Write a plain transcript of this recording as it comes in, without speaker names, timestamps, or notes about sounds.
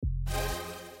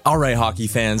All right, hockey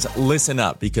fans, listen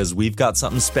up because we've got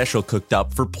something special cooked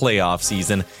up for playoff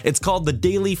season. It's called the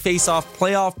Daily Face-Off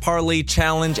Playoff Parlay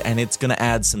Challenge, and it's going to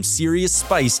add some serious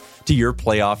spice to your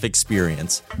playoff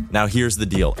experience. Now, here's the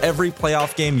deal. Every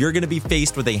playoff game, you're going to be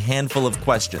faced with a handful of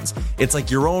questions. It's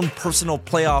like your own personal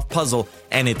playoff puzzle,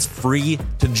 and it's free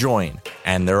to join.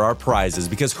 And there are prizes,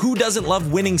 because who doesn't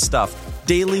love winning stuff?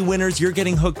 Daily winners, you're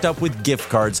getting hooked up with gift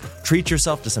cards. Treat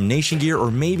yourself to some Nation gear or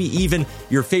maybe even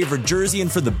your favorite jersey.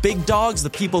 And for the big dogs, the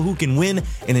people who can win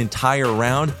an entire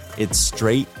round, it's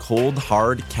straight, cold,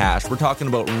 hard cash. We're talking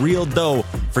about real dough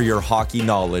for your hockey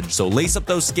knowledge. So lace up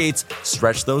those skates,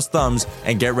 stretch those thumbs,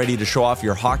 and get ready to show off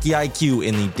your hockey IQ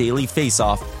in the Daily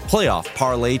Face-Off Playoff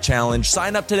Parlay Challenge.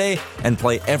 Sign up today and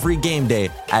play every game day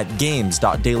at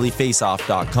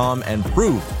games.dailyfaceoff.com and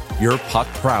prove your puck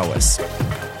prowess.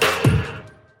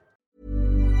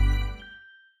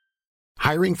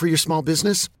 Hiring for your small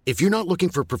business? If you're not looking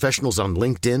for professionals on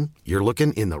LinkedIn, you're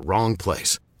looking in the wrong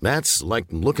place. That's like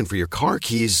looking for your car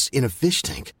keys in a fish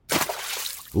tank.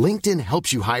 LinkedIn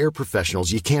helps you hire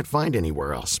professionals you can't find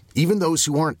anywhere else, even those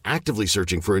who aren't actively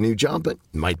searching for a new job but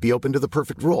might be open to the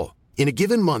perfect role. In a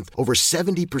given month, over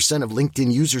 70% of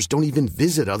LinkedIn users don't even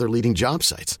visit other leading job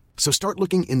sites. So start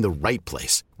looking in the right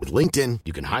place. With LinkedIn,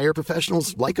 you can hire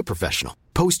professionals like a professional.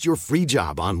 Post your free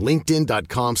job on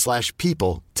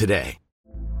linkedin.com/people today.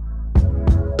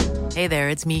 Hey there,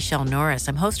 it's Michelle Norris.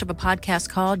 I'm host of a podcast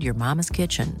called Your Mama's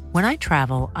Kitchen. When I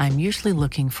travel, I'm usually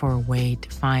looking for a way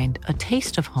to find a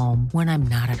taste of home when I'm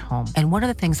not at home. And one of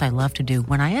the things I love to do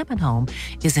when I am at home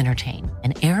is entertain.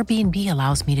 And Airbnb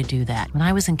allows me to do that. When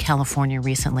I was in California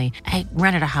recently, I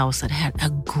rented a house that had a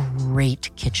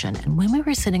great kitchen. And when we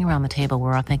were sitting around the table, we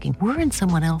were all thinking, we're in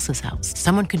someone else's house.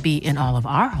 Someone could be in all of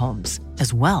our homes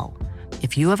as well.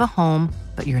 If you have a home,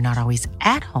 but you're not always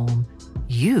at home,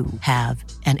 you have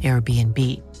an Airbnb.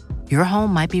 Your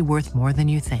home might be worth more than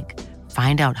you think.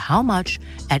 Find out how much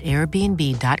at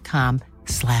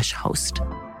airbnb.com/host.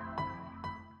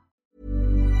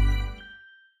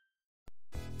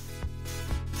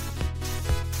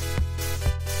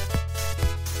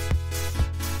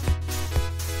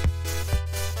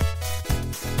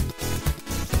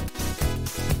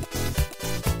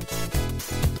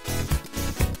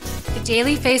 The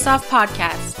Daily Face-Off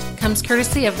podcast comes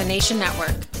courtesy of the Nation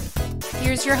Network.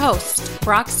 Here's your host,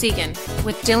 Brock Segan,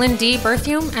 with Dylan D.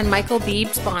 Berthium and Michael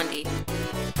Beebs Bondy.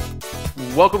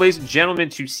 Welcome, ladies and gentlemen,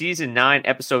 to Season 9,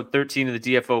 Episode 13 of the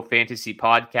DFO Fantasy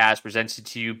Podcast, presented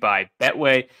to you by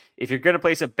Betway. If you're going to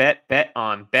place a bet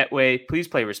on Betway. Please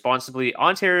play responsibly.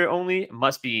 Ontario only,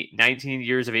 must be 19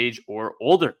 years of age or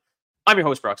older. I'm your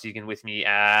host, Brock Segan. With me,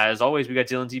 as always, we got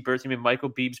Dylan D. Berthium and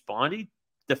Michael Beebs Bondy.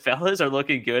 The fellas are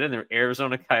looking good in their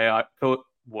Arizona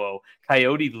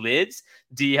Coyote lids.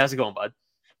 D, how's it going, bud?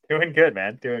 Doing good,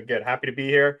 man. Doing good. Happy to be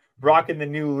here. Rocking the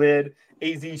new lid.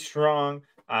 AZ Strong.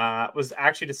 Was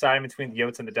actually deciding between the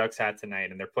Yotes and the Ducks hat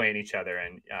tonight, and they're playing each other.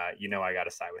 And I got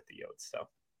to side with the Yotes. So,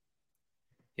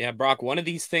 yeah, Brock. One of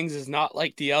these things is not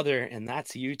like the other, and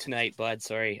that's you tonight, bud.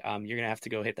 Sorry, you're gonna have to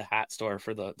go hit the hat store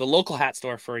for the local hat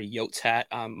store for a Yotes hat.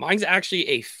 Mine's actually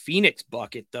a Phoenix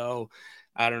bucket, though.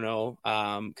 I don't know,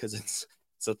 because it's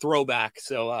a throwback.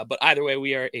 So, but either way,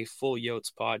 we are a full Yotes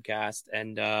podcast,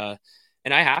 and I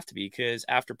have to be, because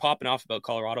after popping off about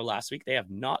Colorado last week, they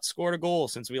have not scored a goal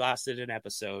since we last did an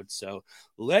episode. So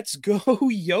let's go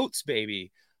Yotes,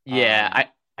 baby. Yeah,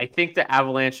 I think the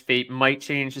Avalanche fate might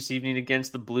change this evening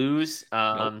against the Blues.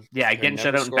 Nope. Yeah, getting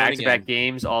shut out in back-to-back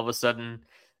games. All of a sudden,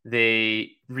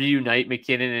 they reunite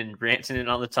McKinnon and Rantanen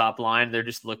on the top line. They're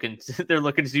just looking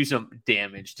to do some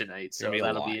damage tonight. So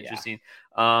that'll be interesting.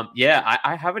 Yeah.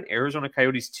 I have an Arizona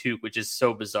Coyotes toque, which is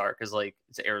so bizarre because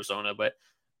it's Arizona, but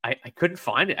I couldn't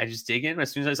find it. I just dig in.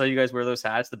 As soon as I saw you guys wear those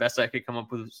hats, the best I could come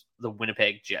up with was the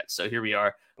Winnipeg Jets. So here we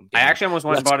are. I actually almost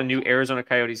went and bought a new Arizona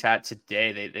Coyotes hat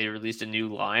today. They released a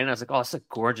new line. I was like, oh, it's a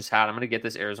gorgeous hat. I'm going to get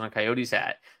this Arizona Coyotes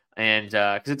hat. And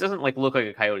because it doesn't look like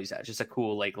a Coyotes hat, it's just a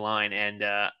cool line. And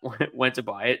went to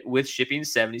buy it with shipping,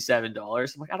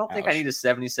 $77. I'm like, I don't think I need a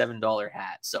 $77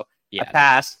 hat. So I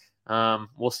passed.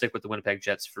 We'll stick with the Winnipeg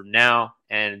Jets for now.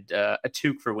 And a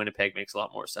toque for Winnipeg makes a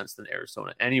lot more sense than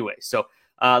Arizona anyway. So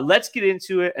let's get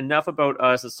into it. Enough about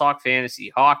us. Let's talk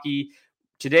fantasy hockey.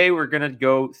 Today, we're going to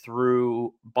go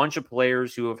through a bunch of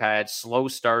players who have had slow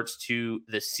starts to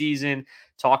the season,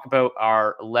 talk about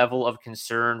our level of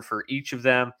concern for each of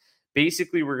them.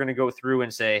 Basically, we're going to go through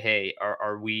and say, hey,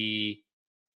 are we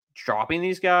dropping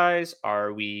these guys?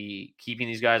 Are we keeping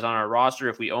these guys on our roster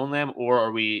if we own them? Or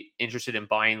are we interested in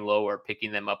buying low or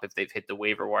picking them up if they've hit the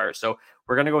waiver wire? So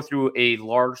we're going to go through a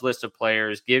large list of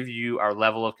players, give you our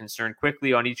level of concern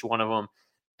quickly on each one of them,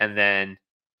 and then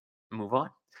move on.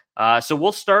 So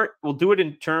we'll do it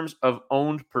in terms of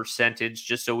owned percentage,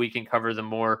 just so we can cover the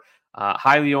more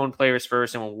highly owned players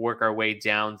first, and we'll work our way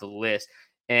down the list.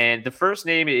 And the first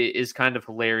name is kind of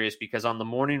hilarious because on the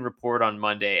morning report on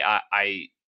Monday, I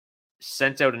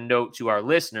sent out a note to our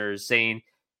listeners saying,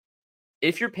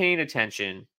 if you're paying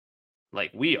attention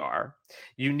like we are,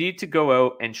 you need to go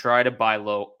out and try to buy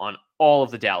low on all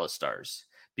of the Dallas Stars,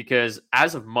 because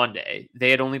as of Monday, they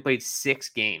had only played 6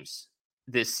 games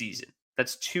this season.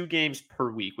 That's 2 games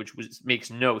per week, which makes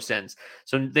no sense.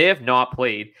 So they have not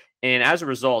played. And as a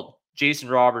result, Jason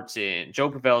Robertson, Joe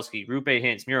Pavelski, Rupe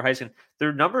Hintz, Miro Heiskanen,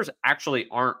 their numbers actually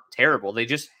aren't terrible. They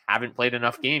just haven't played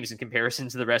enough games in comparison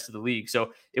to the rest of the league.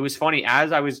 So it was funny.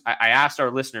 As I asked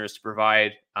our listeners to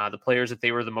provide the players that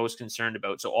they were the most concerned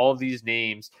about. So all of these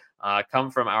names come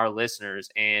from our listeners,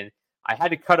 and I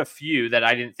had to cut a few that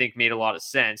I didn't think made a lot of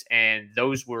sense. And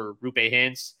those were Rupe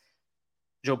Hintz,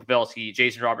 Joe Pavelski,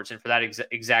 Jason Robertson, for that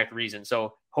exact reason.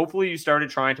 So hopefully you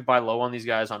started trying to buy low on these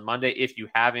guys on Monday. If you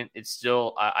haven't, it's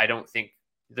still, I don't think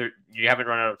you haven't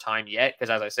run out of time yet,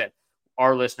 because as I said,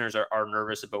 our listeners are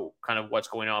nervous about kind of what's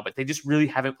going on, but they just really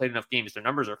haven't played enough games. Their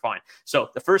numbers are fine. So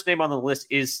the first name on the list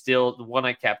is still the one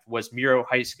I kept, was Miro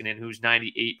Heiskanen, who's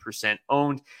 98%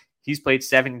 owned. He's played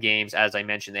 7 games. As I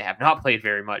mentioned, they have not played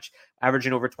very much,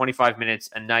 averaging over 25 minutes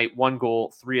a night, 1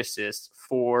 goal, 3 assists,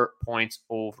 4 points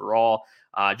overall.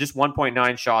 Just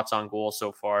 1.9 shots on goal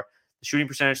so far. The shooting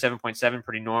percentage, 7.7,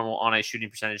 pretty normal. On ice shooting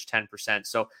percentage, 10%.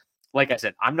 So, like I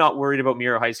said, I'm not worried about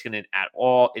Miro Heiskanen at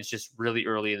all. It's just really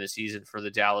early in the season for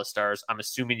the Dallas Stars. I'm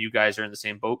assuming you guys are in the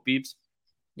same boat, Beebs.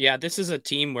 Yeah, this is a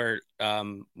team where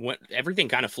everything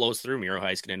kind of flows through Miro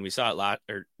Heiskanen. We saw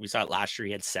it last year.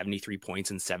 He had 73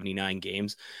 points in 79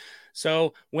 games.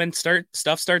 So when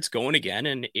stuff starts going again,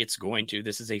 and it's going to,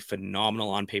 this is a phenomenal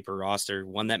on paper roster,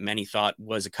 one that many thought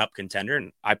was a cup contender,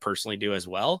 and I personally do as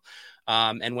well.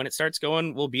 And when it starts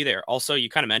going, we'll be there. Also, you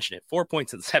kind of mentioned it, 4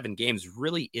 points in 7 games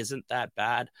really isn't that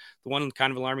bad. The one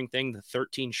kind of alarming thing, the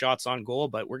 13 shots on goal,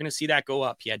 but we're going to see that go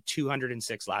up. He had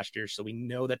 206 last year, so we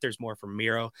know that there's more from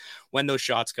Miro. When those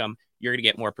shots come, you're going to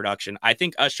get more production. I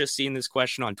think us just seeing this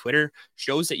question on Twitter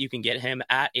shows that you can get him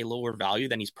at a lower value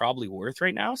than he's probably worth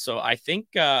right now. So I think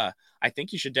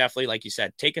you should definitely, like you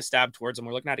said, take a stab towards him.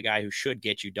 We're looking at a guy who should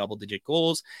get you double-digit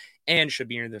goals and should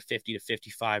be near the 50 to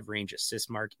 55 range assist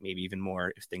mark, maybe even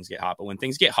more if things get hot. But when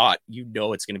things get hot, you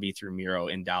know it's going to be through Miro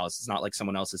in Dallas. It's not like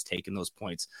someone else is taking those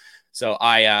points. So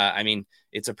I mean,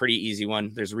 it's a pretty easy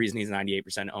one. There's a reason he's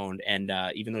 98% owned. And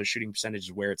even though his shooting percentage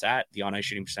is where it's at, the on-ice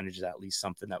shooting percentage is at least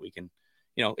something that we can,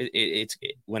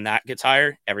 when that gets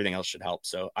higher, everything else should help.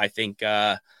 So I think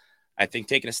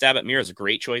taking a stab at Miro is a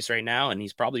great choice right now, and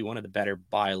he's probably one of the better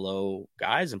buy low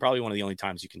guys, and probably one of the only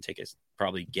times you can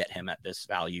probably get him at this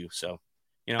value. So,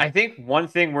 I think one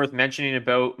thing worth mentioning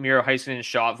about Miro Heiskanen's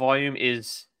shot volume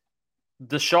is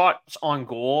the shots on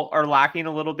goal are lacking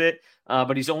a little bit,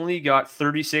 but he's only got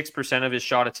 36% of his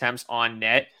shot attempts on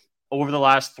net. Over the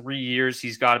last 3 years,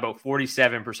 he's got about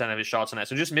 47% of his shots on net.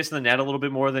 So just missing the net a little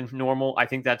bit more than normal. I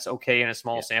think that's okay in a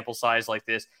small sample size like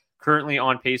this. Currently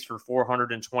on pace for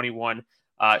 421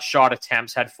 shot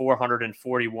attempts, had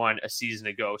 441 a season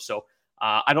ago. So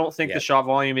I don't think the shot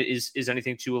volume is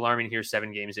anything too alarming here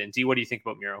 7 games in. D, what do you think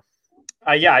about Miro?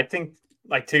 I think,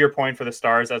 like, to your point, for the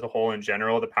Stars as a whole in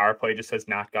general, the power play just has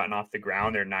not gotten off the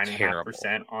ground. They're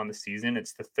 9.5% on the season.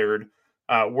 It's the 3rd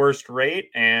worst rate,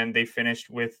 and they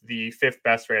finished with the 5th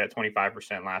best rate at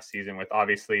 25% last season, with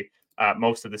obviously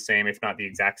most of the same, if not the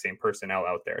exact same personnel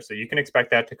out there. So you can expect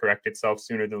that to correct itself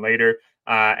sooner than later.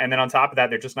 And then on top of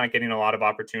that, they're just not getting a lot of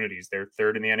opportunities. They're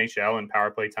 3rd in the NHL in power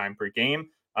play time per game,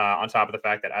 on top of the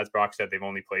fact that, as Brock said, they've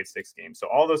only played 6 games. So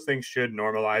all those things should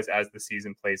normalize as the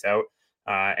season plays out.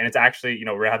 And it's actually,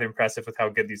 rather impressive with how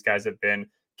good these guys have been,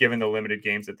 given the limited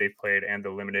games that they've played and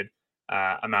the limited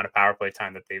amount of power play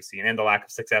time that they've seen and the lack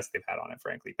of success they've had on it,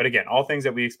 frankly. But again, all things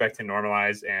that we expect to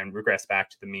normalize and regress back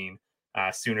to the mean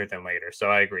sooner than later. So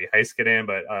I agree. Heiskanen,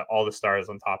 but all the Stars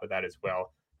on top of that as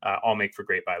well, all make for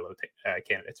great buy low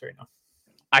candidates right now.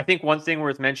 I think one thing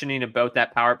worth mentioning about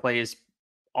that power play is,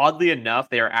 oddly enough,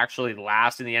 they are actually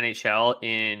last in the NHL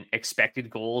in expected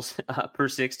goals per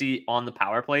 60 on the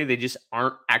power play. They just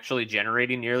aren't actually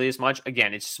generating nearly as much.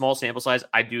 Again, it's a small sample size.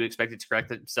 I do expect it to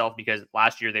correct itself, because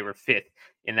last year they were 5th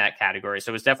in that category.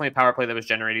 So it's definitely a power play that was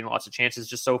generating lots of chances.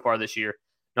 Just so far this year,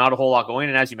 not a whole lot going.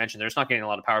 And as you mentioned, they're just not getting a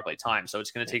lot of power play time. So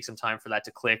it's going to take some time for that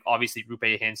to click. Obviously,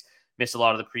 Rupe Hintz missed a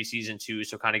lot of the preseason too.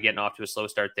 So kind of getting off to a slow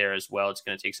start there as well. It's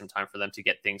going to take some time for them to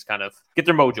get things get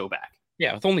their mojo back.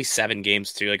 Yeah, with only 7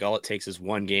 games too, like all it takes is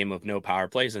 1 game of no power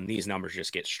plays, and these numbers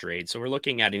just get strayed. So we're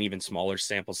looking at an even smaller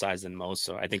sample size than most.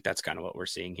 So I think that's kind of what we're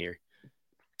seeing here.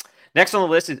 Next on the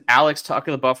list is Alex Tuch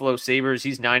of the Buffalo Sabres.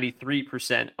 He's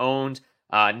 93% owned.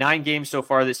 9 games so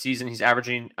far this season. He's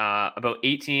averaging about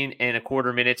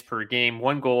 18.25 minutes per game,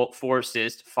 1 goal, 4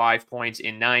 assists, 5 points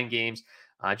in 9 games,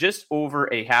 just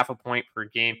over a half a point per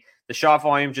game. The shot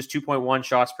volume, just 2.1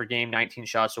 shots per game, 19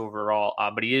 shots overall,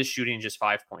 but he is shooting just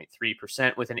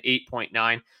 5.3% with an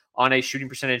 8.9 on a shooting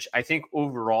percentage. I think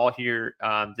overall here,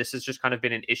 this has just kind of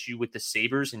been an issue with the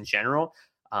Sabres in general.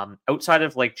 Outside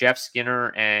of like Jeff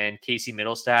Skinner and Casey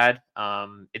Mittelstadt,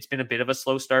 it's been a bit of a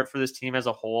slow start for this team as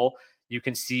a whole. You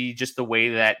can see just the way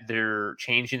that they're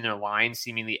changing their line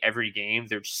seemingly every game.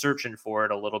 They're searching for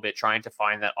it a little bit, trying to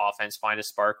find that offense, find a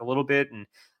spark a little bit, and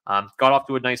got off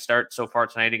to a nice start so far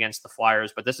tonight against the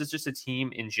Flyers. But this is just a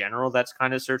team in general that's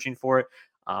kind of searching for it.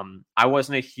 I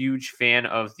wasn't a huge fan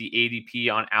of the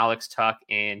ADP on Alex Tuch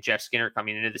and Jeff Skinner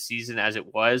coming into the season as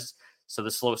it was. So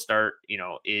the slow start,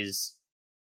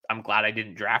 I'm glad I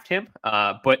didn't draft him,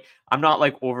 but I'm not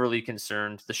like overly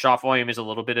concerned. The shot volume is a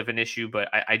little bit of an issue, but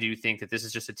I do think that this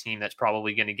is just a team that's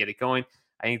probably going to get it going.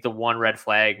 I think the one red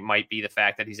flag might be the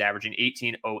fact that he's averaging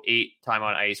 18.08 time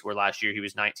on ice, where last year he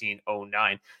was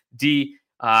 19.09.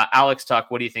 Alex Tuch,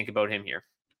 what do you think about him here?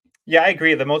 Yeah, I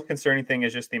agree. The most concerning thing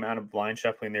is just the amount of line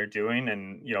shuffling they're doing.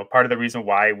 And, part of the reason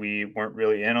why we weren't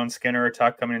really in on Skinner or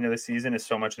Tuch coming into the season is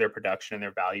so much of their production and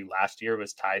their value last year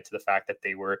was tied to the fact that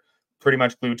they were pretty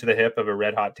much glued to the hip of a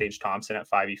red hot Tage Thompson at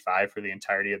 5v5 for the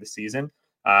entirety of the season.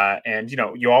 And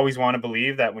you always want to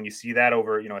believe that when you see that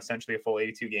over, essentially a full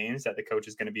 82 games, that the coach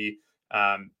is going to be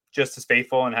just as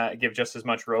faithful and give just as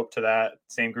much rope to that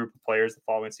same group of players the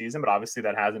following season. But obviously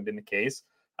that hasn't been the case.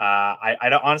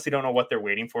 I honestly don't know what they're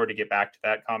waiting for to get back to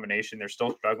that combination. They're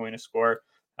still struggling to score.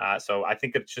 So I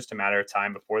think it's just a matter of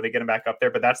time before they get them back up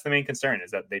there. But that's the main concern, is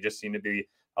that they just seem to be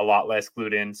a lot less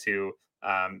glued into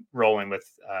rolling with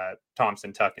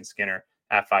Thompson, Tuch, and Skinner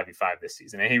at 5v5 this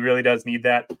season. And he really does need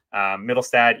that.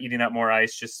 Mittelstadt eating up more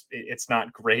ice, it's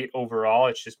not great overall.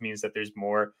 It just means that there's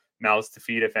more mouths to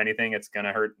feed. If anything, it's going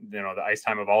to hurt, the ice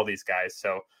time of all these guys.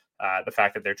 So the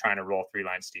fact that they're trying to roll 3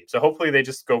 lines deep. So hopefully they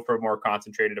just go for a more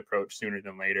concentrated approach sooner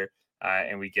than later.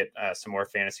 And we get some more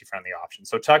fantasy friendly options.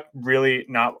 So Tuch really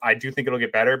I do think it'll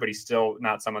get better, but he's still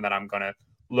not someone that I'm going to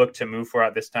look to move for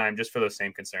at this time, just for those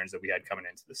same concerns that we had coming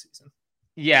into the season.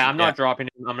 Yeah, I'm not dropping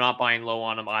him. I'm not buying low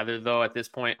on him either, though, at this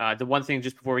point. The one thing,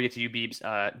 just before we get to you, Beebs,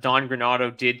 Don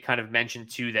Granato did kind of mention,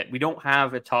 too, that we don't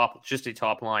have a top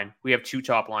line. We have 2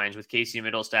 top lines with Casey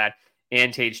Mittelstadt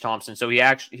and Tage Thompson. So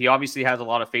he obviously has a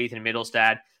lot of faith in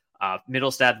Mittelstadt.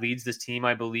 Mittelstadt leads this team,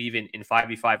 I believe, in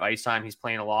 5v5 ice time. He's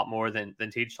playing a lot more than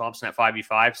Tage Thompson at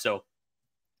 5v5. So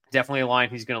definitely a line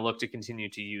he's going to look to continue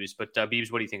to use. But Beebs,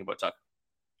 what do you think about Tuch?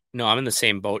 No, I'm in the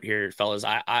same boat here, fellas.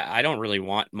 I don't really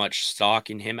want much stock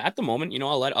in him at the moment.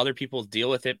 I'll let other people deal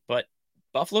with it, but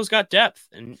Buffalo's got depth,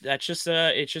 and that's just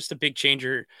it's just a big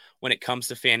changer when it comes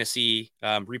to fantasy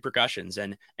repercussions.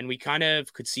 And we kind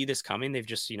of could see this coming. They've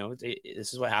just,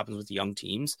 this is what happens with young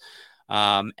teams.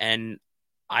 And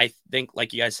I think,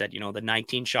 like you guys said, the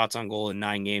 19 shots on goal in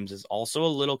 9 games is also a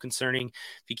little concerning.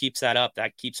 If he keeps that up,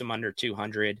 that keeps him under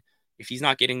 200. If he's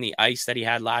not getting the ice that he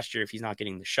had last year, if he's not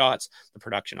getting the shots, the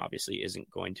production obviously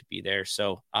isn't going to be there.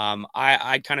 So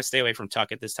I'd kind of stay away from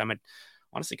Tuch at this time. I'd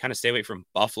honestly kind of stay away from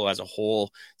Buffalo as a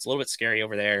whole. It's a little bit scary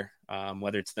over there,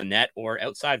 whether it's the net or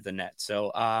outside of the net.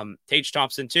 So Tage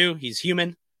Thompson too, he's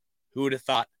human. Who would have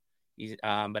thought?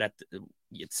 But at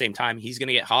the same time, he's going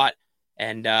to get hot.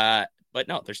 And but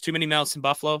no, there's too many mouths in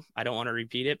Buffalo. I don't want to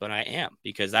repeat it, but I am,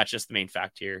 because that's just the main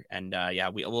fact here. And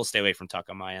we'll stay away from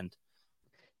Tuch on my end.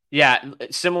 Yeah,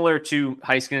 similar to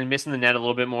Heiskanen, missing the net a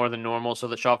little bit more than normal, so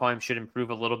the shot volume should improve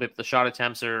a little bit. The shot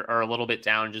attempts are a little bit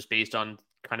down just based on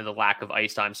kind of the lack of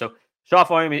ice time. So shot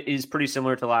volume is pretty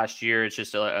similar to last year. It's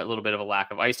just a little bit of a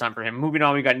lack of ice time for him. Moving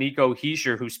on, we got Nico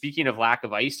Hischier, who, speaking of lack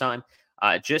of ice time,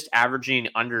 just averaging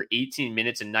under 18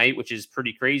 minutes a night, which is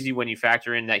pretty crazy when you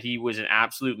factor in that he was an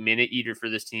absolute minute eater for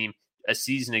this team a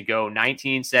season ago.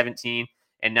 19, 17,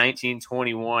 and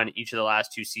 19-21 each of the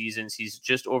last 2 seasons. He's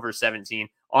just over 17.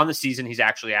 On the season, he's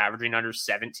actually averaging under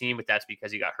 17, but that's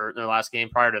because he got hurt in their last game.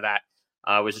 Prior to that,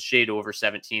 was a shade over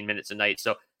 17 minutes a night.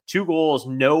 So 2 goals,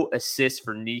 no assists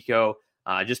for Nico,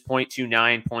 just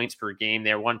 0.29 points per game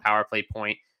there, 1 power play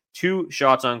point, 2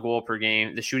 shots on goal per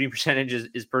game. The shooting percentage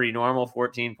is pretty normal,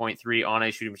 14.3.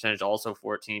 On-ice shooting percentage also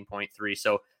 14.3.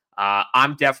 So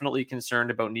I'm definitely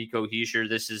concerned about Nico Hischier.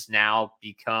 This has now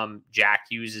become Jack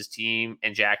Hughes' team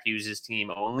and Jack Hughes'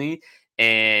 team only.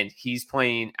 And he's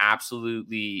playing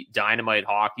absolutely dynamite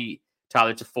hockey.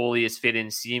 Tyler Toffoli has fit in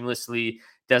seamlessly.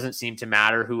 Doesn't seem to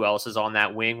matter who else is on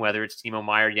that wing, whether it's Timo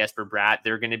Meier, Jesper Bratt.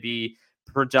 They're going to be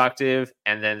productive.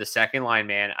 And then the second line,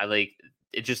 man,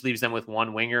 it just leaves them with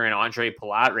one winger and Andre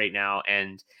Palat right now,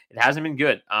 and it hasn't been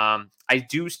good. I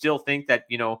do still think that,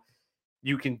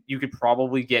 you could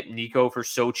probably get Nico for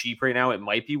so cheap right now. It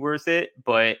might be worth it,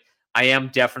 but I am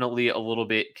definitely a little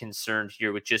bit concerned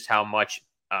here with just how much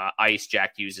ice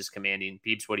Jack Hughes is commanding.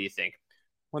 Peeps, what do you think?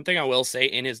 One thing I will say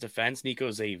in his defense, Nico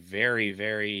is a very,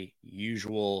 very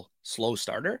usual slow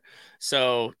starter.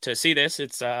 So to see this,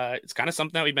 it's kind of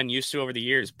something that we've been used to over the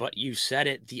years. But you said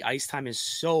it, the ice time is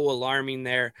so alarming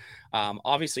there.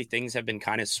 Obviously, things have been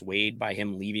kind of swayed by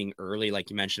him leaving early, like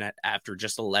you mentioned, after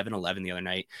just 11-11 the other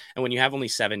night. And when you have only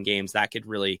 7 games, that could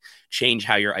really change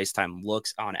how your ice time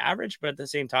looks on average. But at the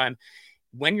same time,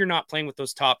 when you're not playing with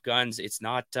those top guns, it's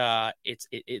not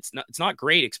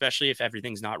great, especially if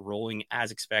everything's not rolling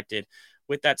as expected.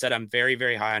 With that said, I'm very,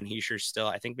 very high on Hischier still.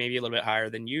 I think maybe a little bit higher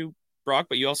than you, Brock,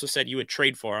 but you also said you would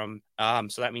trade for him.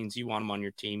 So that means you want him on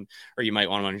your team, or you might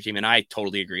want him on your team. And I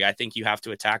totally agree. I think you have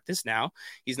to attack this now.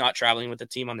 He's not traveling with the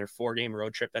team on their 4-game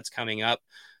road trip that's coming up.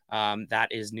 That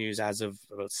is news as of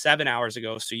about 7 hours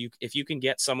ago. So if you can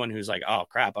get someone who's like, oh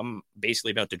crap, I'm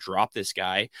basically about to drop this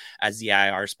guy as the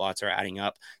IR spots are adding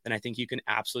up, then I think you can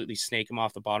absolutely snake him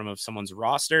off the bottom of someone's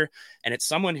roster. And it's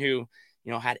someone who,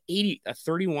 had a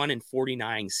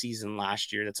 31-49 season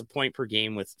last year. That's a point per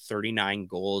game with 39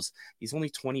 goals. He's only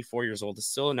 24 years old. It's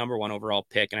still a number 1 overall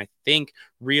pick. And I think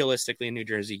realistically in New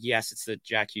Jersey, yes, it's the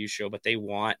Jack Hughes show, but they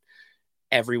want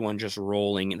everyone just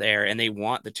rolling there, and they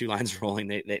want the 2 lines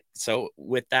rolling. So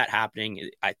with that happening,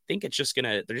 I think they're just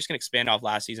gonna expand off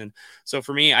last season. So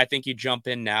for me, I think you jump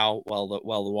in now while the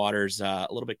water's a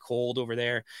little bit cold over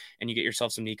there, and you get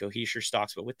yourself some Nico Hischier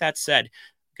stocks. But with that said,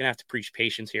 I'm gonna have to preach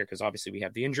patience here, because obviously we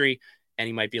have the injury and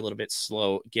he might be a little bit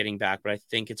slow getting back, but I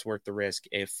think it's worth the risk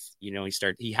if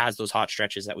he has those hot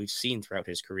stretches that we've seen throughout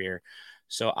his career.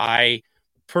 So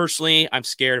personally, I'm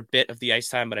scared a bit of the ice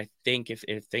time, but I think if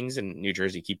things in New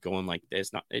Jersey keep going like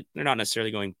this, they're not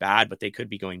necessarily going bad, but they could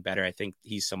be going better. I think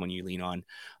he's someone you lean on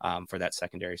for that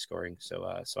secondary scoring. So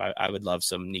I would love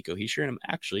some Nico Hischier, and I'm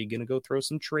actually going to go throw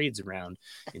some trades around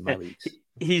in my leagues.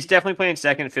 He's definitely playing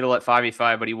second fiddle at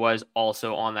 5v5, but he was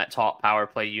also on that top power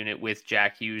play unit with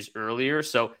Jack Hughes earlier.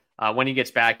 So when he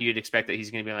gets back, you'd expect that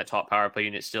he's going to be on that top power play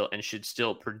unit still and should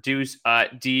still produce.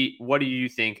 D, what do you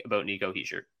think about Nico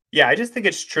Hischier? Yeah, I just think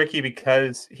it's tricky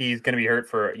because he's going to be hurt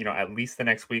for, at least the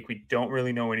next week. We don't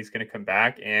really know when he's going to come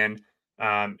back. And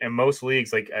in most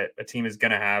leagues, like a team is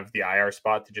going to have the IR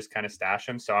spot to just kind of stash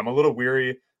him. So I'm a little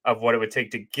weary of what it would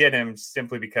take to get him,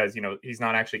 simply because, he's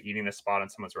not actually eating a spot on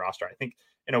someone's roster. I think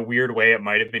in a weird way, it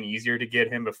might have been easier to get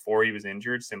him before he was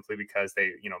injured, simply because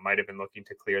they, might have been looking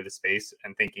to clear the space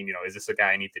and thinking, is this a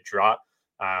guy I need to drop?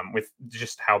 With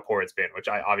just how poor it's been, which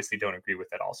I obviously don't agree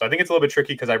with at all. So I think it's a little bit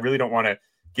tricky, because I really don't want to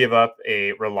give up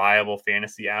a reliable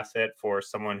fantasy asset for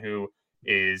someone who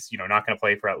is, not going to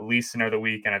play for at least another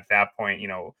week. And at that point,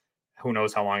 who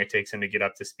knows how long it takes him to get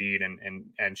up to speed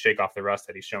and shake off the rust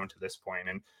that he's shown to this point,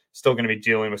 and still going to be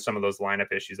dealing with some of those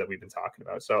lineup issues that we've been talking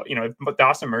about. So, if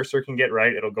Dawson Mercer can get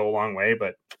right, it'll go a long way,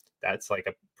 but that's like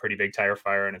a pretty big tire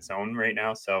fire in its own right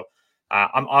now. So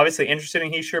I'm obviously interested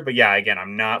in Hischier, but yeah, again,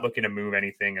 I'm not looking to move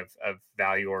anything of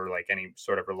value or like any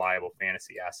sort of reliable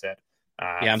fantasy asset.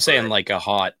 I'm saying like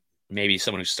maybe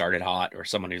someone who started hot, or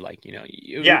someone who ideally.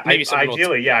 Yeah.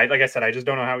 Like I said, I just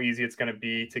don't know how easy it's going to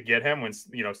be to get him when,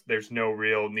 there's no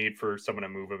real need for someone to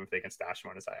move him if they can stash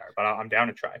him on his IR, but I'm down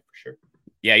to try for sure.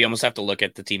 Yeah. You almost have to look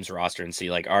at the team's roster and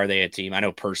see, like, are they a team? I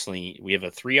know personally we have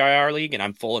a 3 IR league and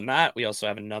I'm full in that. We also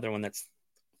have another one that's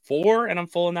 4 and I'm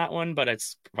full in that one, but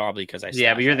it's probably because but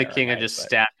you're the king of just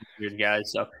stacking your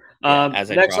guys. So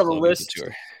next on the list,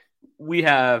 we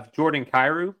have Jordan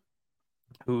Kyrou,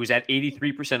 who's at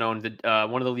 83% owned.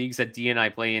 One of the leagues that D and I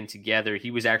play in together. He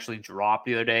was actually dropped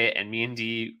the other day, and me and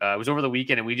D was over the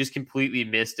weekend, and we just completely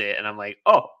missed it. And I'm like,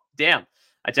 oh damn!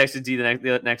 I texted D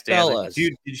the next day. I was like,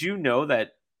 dude, did you know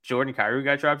that Jordan Kyrou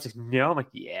got dropped? He's like, no. I'm like,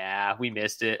 yeah, we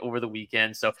missed it over the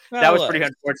weekend. So that was pretty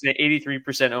unfortunate.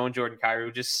 83% owned Jordan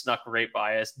Kyrou just snuck right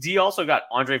by us. D also got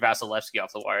Andre Vasilevsky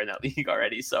off the wire in that league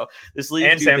already. So this league,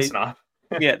 and Samsonov.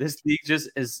 Yeah, this league just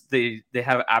is they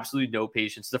have absolutely no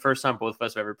patience. It's the first time both of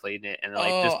us have ever played in it, and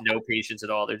just no patience at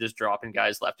all. They're just dropping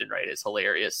guys left and right. It's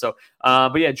hilarious. So,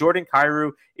 but yeah, Jordan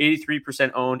Kyrou,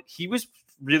 83% owned. He was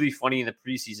really funny in the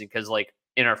preseason because, like,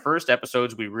 in our first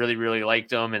episodes, we really, really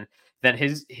liked him, and then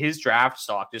his draft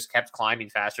stock just kept climbing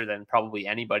faster than probably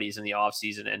anybody's in the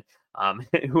offseason.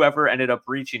 And whoever ended up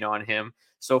reaching on him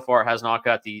so far has not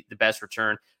got the best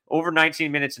return. Over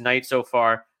 19 minutes a night so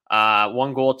far.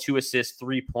 1 goal, 2 assists,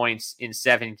 3 points in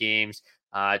 7 games.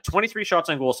 23 shots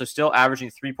on goal, so still averaging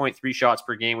 3.3 shots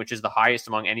per game, which is the highest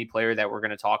among any player that we're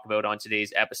going to talk about on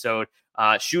today's episode.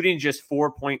 Shooting just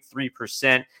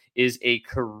 4.3% is a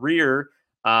career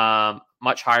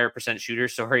much higher percent shooter.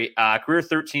 So career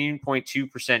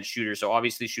 13.2% shooter. So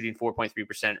obviously shooting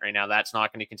 4.3% right now. That's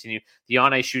not going to continue. The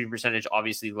on-ice shooting percentage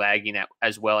obviously lagging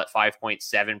as well at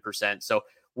 5.7%. So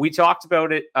we talked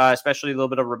about it, especially a little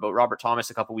bit about Robert Thomas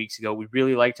a couple weeks ago. We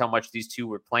really liked how much these two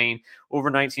were playing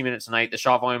over 19 minutes a night. The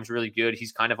shot volume is really good.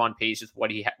 He's kind of on pace with what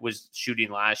he was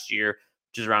shooting last year,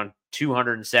 which is around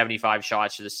 275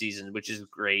 shots for the season, which is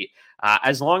great.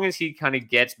 As long as he kind of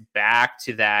gets back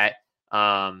to that,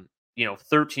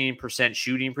 13%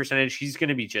 shooting percentage, he's going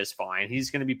to be just fine. He's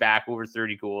going to be back over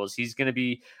 30 goals. He's going to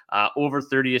be over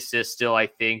 30 assists still, I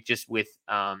think, just with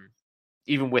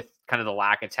even with kind of the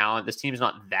lack of talent. This team's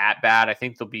not that bad. I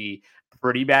think they'll be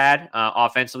pretty bad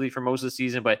offensively for most of the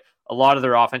season, but a lot of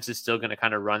their offense is still going to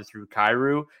kind of run through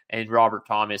Kyrou and Robert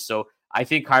Thomas. So I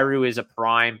think Kyrou is a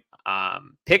prime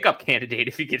pickup candidate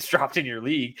if he gets dropped in your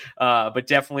league, but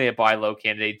definitely a buy low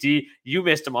candidate. D, you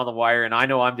missed him on the wire, and I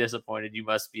know I'm disappointed. You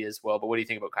must be as well. But what do you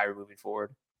think about Kyrou moving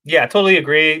forward? Yeah, totally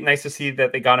agree. Nice to see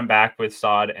that they got him back with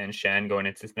Saad and Shen going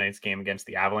into tonight's game against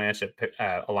the Avalanche,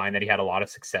 a line that he had a lot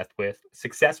of success with,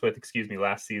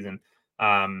 last season.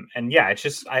 And yeah,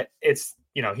 it's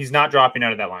he's not dropping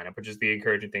out of that lineup, which is the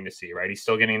encouraging thing to see, right? He's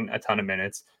still getting a ton of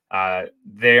minutes.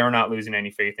 They are not losing any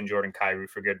faith in Jordan Kyrou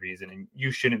for good reason, and you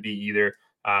shouldn't be either.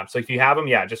 So if you have him,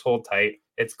 just hold tight.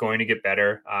 It's going to get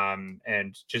better.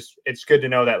 And just, it's good to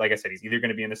know that, like I said, he's either going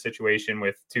to be in a situation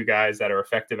with two guys that are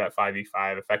effective at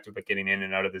 5v5, effective at getting in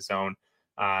and out of the zone,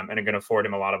 and are going to afford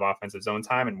him a lot of offensive zone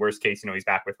time. And worst case, he's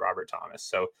back with Robert Thomas.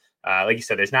 So like you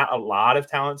said, there's not a lot of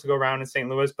talent to go around in St.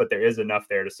 Louis, but there is enough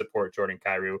there to support Jordan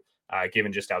Kyrou,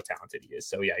 given just how talented he is.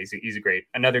 So yeah, he's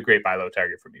another great buy low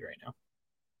target for me right now.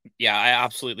 Yeah, I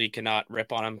absolutely cannot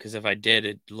rip on him, because if I did,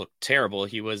 it looked terrible.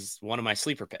 He was one of my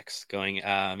sleeper picks going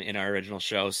in our original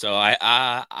show. So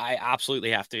I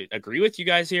absolutely have to agree with you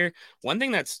guys here. One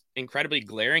thing that's incredibly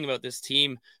glaring about this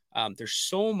team, there's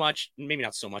so much, maybe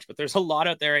not so much, but there's a lot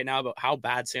out there right now about how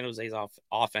bad San Jose's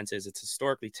offense is. It's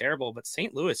historically terrible, but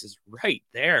St. Louis is right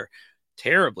there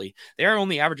terribly. They are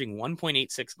only averaging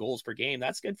 1.86 goals per game.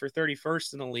 That's good for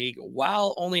 31st in the league,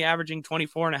 while only averaging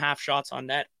 24.5 shots on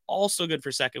net. Also good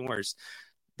for second worst.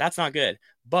 That's not good.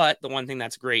 But the one thing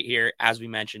that's great here, as we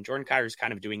mentioned, Jordan Kyrou is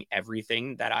kind of doing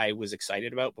everything that I was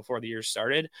excited about before the year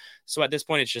started. So at this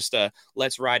point, it's just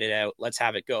let's ride it out. Let's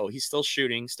have it go. He's still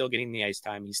shooting, still getting the ice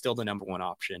time. He's still the number one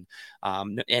option.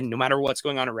 And no matter what's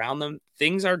going on around them,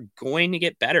 things are going to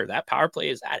get better. That power play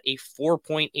is at a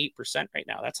 4.8% right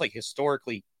now. That's like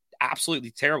historically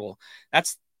absolutely terrible.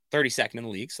 That's 32nd in the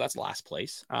league. So that's last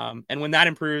place. And when that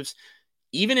improves,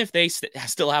 even if they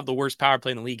still have the worst power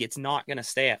play in the league, it's not going to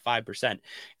stay at 5%. If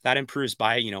that improves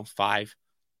by, 5,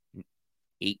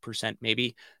 8%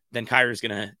 maybe, then Kyrou is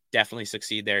going to definitely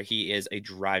succeed there. He is a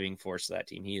driving force to that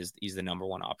team. He's the number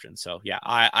one option. So yeah,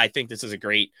 I think this is a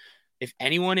great, if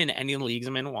anyone in any leagues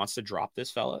I'm in wants to drop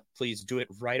this fella, please do it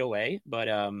right away. But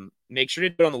make sure to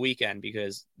do it on the weekend,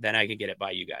 because then I can get it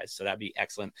by you guys. So that'd be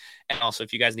excellent. And also,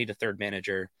 if you guys need a third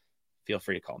manager, feel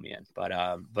free to call me in.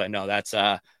 But no, that's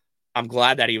I'm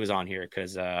glad that he was on here,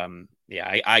 because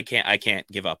I can't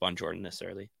give up on Jordan this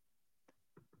early.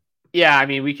 Yeah, I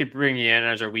mean, we could bring you in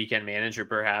as our weekend manager,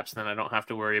 perhaps. Then I don't have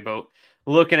to worry about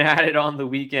looking at it on the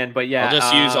weekend. But yeah, I'll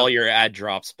just use all your ad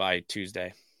drops by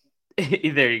Tuesday.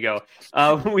 There you go.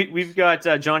 We've got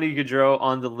Johnny Gaudreau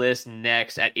on the list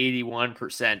next at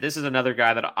 81%. This is another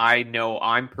guy that I know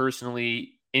I'm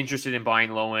personally interested in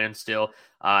buying low end still.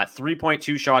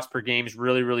 3.2 shots per game is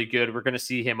really, really good. We're going to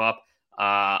see him up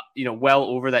well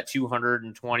over that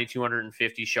 220,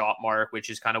 250 shot mark, which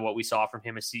is kind of what we saw from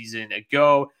him a season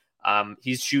ago.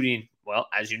 He's shooting, well,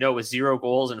 as you know, with 0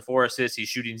 goals and 4 assists. He's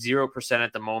shooting 0%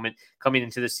 at the moment, coming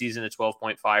into the season, a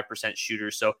 12.5%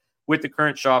 shooter. So with the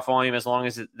current shot volume, as long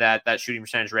as that shooting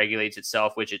percentage regulates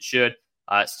itself, which it should,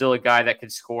 still a guy that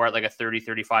could score at like a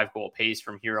 30-35 goal pace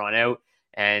from here on out.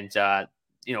 And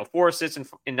 4 assists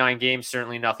in 9 games,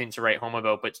 certainly nothing to write home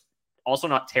about, but also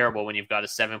not terrible when you've got a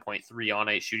 7.3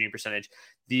 on-ice shooting percentage.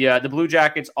 The Blue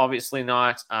Jackets, obviously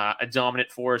not a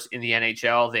dominant force in the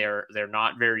NHL. They're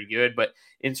not very good, but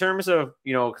in terms of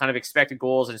kind of expected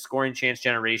goals and scoring chance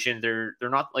generation, they're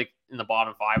not like in the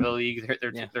bottom 5 of the league.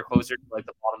 They're closer to like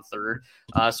the bottom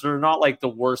 3rd. So they're not like the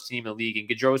worst team in the league. And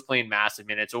Gaudreau's playing massive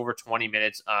minutes, over 20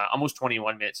 minutes, almost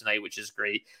 21 minutes tonight, which is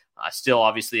great. Still,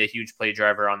 obviously, a huge play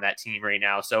driver on that team right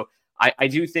now. So I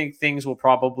do think things will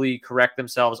probably correct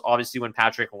themselves. Obviously, when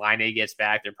Patrick Laine gets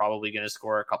back, they're probably going to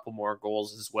score a couple more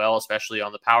goals as well, especially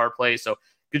on the power play. So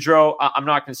Gaudreau, I'm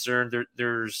not concerned.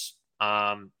 There's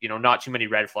not too many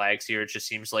red flags here. It just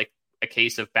seems like a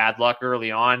case of bad luck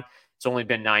early on. It's only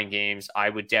been 9 games. I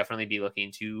would definitely be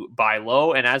looking to buy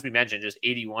low. And as we mentioned, just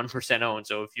 81% owned.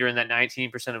 So if you're in that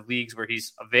 19% of leagues where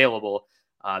he's available,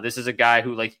 this is a guy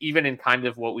who, like, even in kind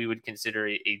of what we would consider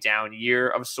a down year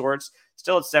of sorts,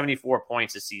 still at 74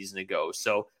 points a season ago.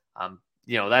 So,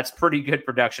 that's pretty good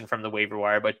production from the waiver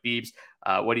wire. But Beebs,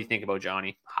 what do you think about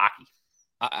Johnny Hockey?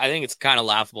 I think it's kind of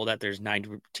laughable that there's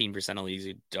 19% of leagues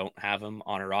who don't have him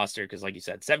on a roster because, like you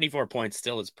said, 74 points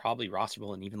still is probably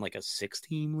rosterable in even like a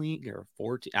 6-team league or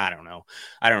 14. I don't know.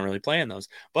 I don't really play in those.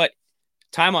 But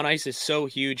time on ice is so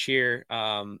huge here.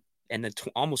 And the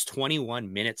almost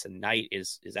 21 minutes a night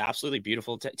is absolutely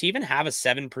beautiful. To even have a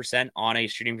 7% on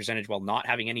ice shooting percentage while not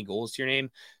having any goals to your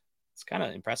name, it's kind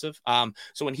of impressive.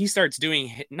 So when he starts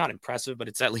doing, not impressive, but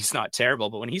it's at least not terrible.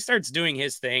 But when he starts doing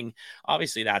his thing,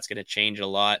 obviously that's going to change a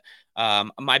lot.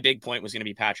 My big point was going to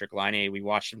be Patrik Laine. We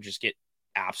watched him just get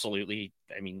absolutely,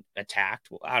 attacked.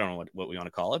 Well, I don't know what we want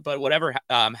to call it, but whatever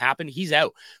happened, he's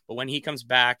out. But when he comes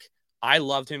back, I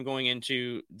loved him going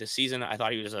into the season. I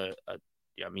thought he was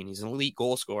he's an elite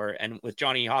goal scorer. And with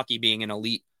Johnny Hockey being an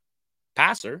elite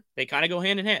passer, they kind of go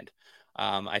hand in hand.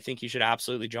 I think you should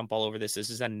absolutely jump all over this. This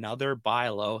is another buy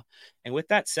low. And with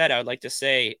that said, I would like to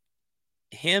say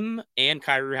him and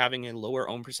Kyrou having a lower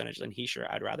own percentage than Hischier.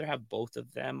 I'd rather have both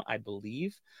of them, I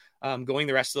believe, going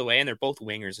the rest of the way. And they're both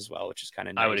wingers as well, which is kind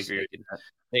of nice. I would agree.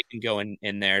 They can go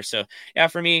in there. So yeah,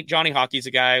 for me, Johnny Hockey's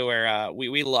a guy where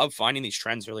we love finding these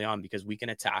trends early on because we can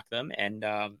attack them and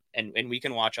we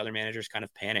can watch other managers kind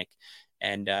of panic.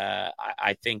 And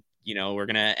I think, we're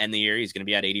going to end the year. He's going to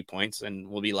be at 80 points and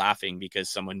we'll be laughing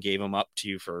because someone gave him up to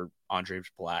you for Andre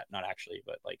Palat. Not actually,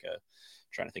 but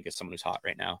trying to think of someone who's hot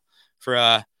right now for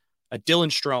a Dylan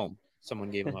Strome.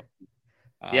 Someone gave him up.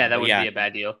 Yeah, that wouldn't be a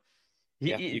bad deal.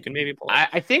 You can maybe pull it.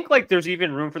 I think there's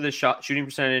even room for the shooting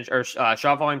percentage or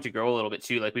shot volume to grow a little bit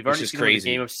too. Like we've already seen a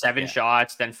game of 7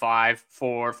 shots, then 5,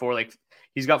 4. Like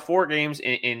he's got 4 games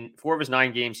in 4 of his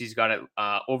 9 games. He's got it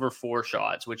over 4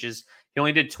 shots, which is he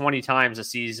only did 20 times a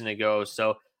season ago.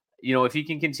 So if he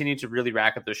can continue to really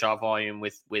rack up the shot volume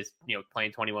with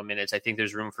playing 21 minutes, I think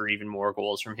there's room for even more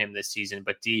goals from him this season.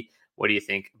 But D, what do you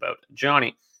think about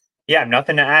Johnny? Yeah,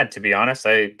 nothing to add, to be honest.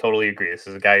 I totally agree. This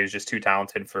is a guy who's just too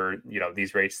talented for,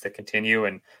 these rates to continue.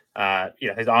 And,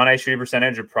 his on-ice shooting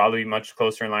percentage are probably much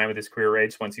closer in line with his career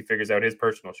rates once he figures out his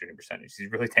personal shooting percentage.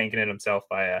 He's really tanking it himself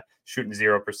by shooting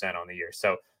 0% on the year.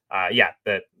 So,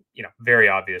 very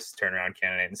obvious turnaround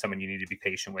candidate and someone you need to be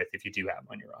patient with if you do have him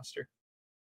on your roster.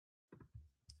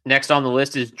 Next on the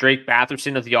list is Drake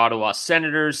Batherson of the Ottawa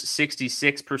Senators,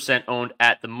 66% owned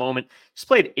at the moment. He's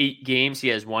played 8 games. He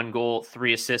has 1 goal,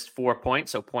 3 assists, 4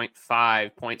 points, so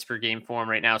 0.5 points per game for him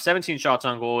right now. 17 shots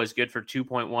on goal is good for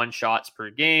 2.1 shots per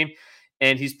game,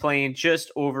 and he's playing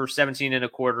just over 17 and a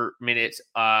quarter minutes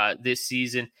this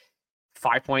season.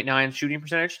 5.9 shooting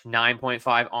percentage,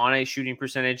 9.5 on-ice shooting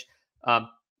percentage.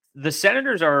 The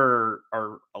Senators are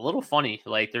a little funny.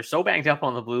 Like, they're so banged up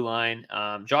on the blue line.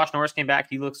 Josh Norris came back.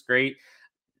 He looks great.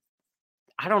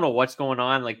 I don't know what's going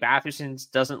on. Like,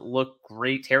 Batherson doesn't look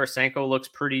great. Tarasenko looks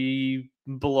pretty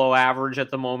below average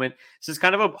at the moment. This is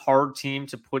kind of a hard team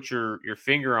to put your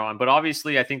finger on. But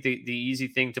obviously, I think the easy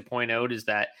thing to point out is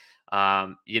that,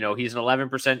 he's an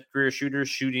 11% career shooter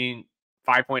shooting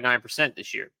 5.9%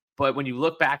 this year. But when you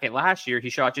look back at last year, he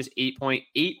shot just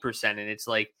 8.8%. And it's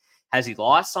like, has he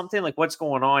lost something? Like, what's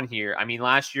going on here? I mean,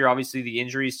 last year, obviously, the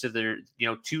injuries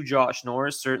to Josh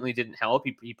Norris certainly didn't help.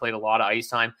 He played a lot of ice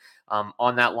time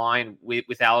on that line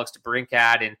with Alex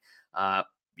DeBrincat and,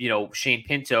 Shane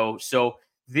Pinto. So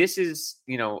this is,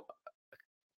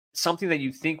 something that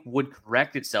you think would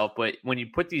correct itself. But when you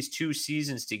put these 2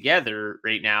 seasons together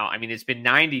right now, I mean, it's been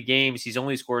 90 games. He's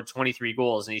only scored 23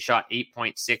 goals and he shot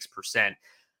 8.6%.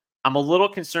 I'm a little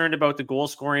concerned about the goal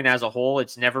scoring as a whole.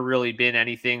 It's never really been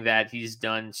anything that he's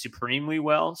done supremely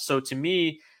well. So to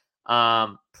me,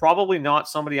 probably not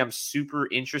somebody I'm super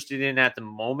interested in at the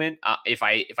moment. If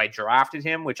I drafted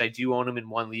him, which I do own him in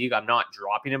 1 league, I'm not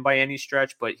dropping him by any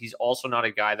stretch, but he's also not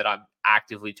a guy that I'm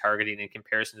actively targeting in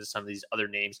comparison to some of these other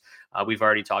names we've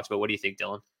already talked about. What do you think,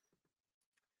 Dylan?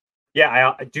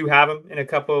 Yeah, I do have him in a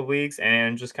couple of leagues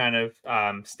and just kind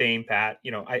of staying pat.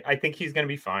 I think he's going to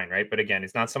be fine, right? But again,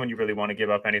 it's not someone you really want to give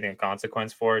up anything of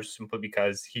consequence for, simply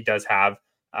because he does have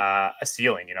a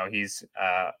ceiling. He's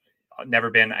never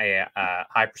been a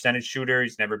high percentage shooter.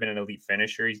 He's never been an elite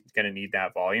finisher. He's going to need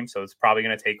that volume. So it's probably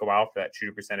going to take a while for that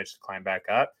shooter percentage to climb back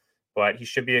up. But he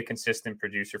should be a consistent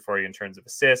producer for you in terms of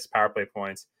assists, power play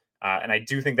points. And I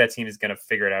do think that team is going to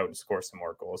figure it out and score some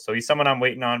more goals. So he's someone I'm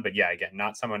waiting on. But yeah, again,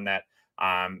 not someone that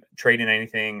trading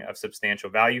anything of substantial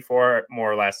value for.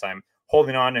 More or less, I'm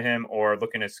holding on to him or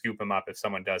looking to scoop him up if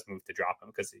someone does move to drop him,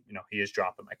 because he is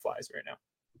dropping like flies right now.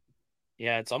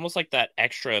 Yeah, it's almost like that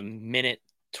extra minute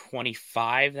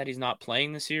 25 that he's not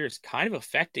playing this year is kind of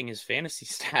affecting his fantasy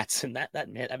stats, and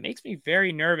that makes me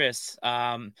very nervous.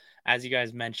 As you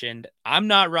guys mentioned, I'm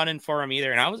not running for him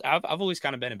either, and I've always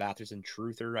kind of been a Batherson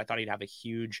truther. I thought he'd have a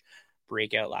huge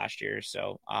breakout last year.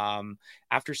 So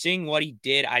after seeing what he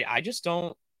did, I just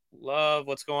don't love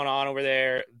what's going on over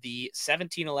there. The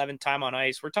 17-11 time on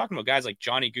ice, we're talking about guys like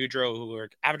Johnny Gaudreau who are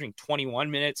averaging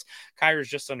 21 minutes. Kyra's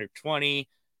just under 20.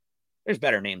 There's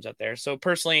better names out there. So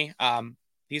personally,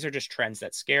 these are just trends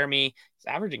that scare me. He's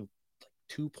averaging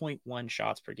 2.1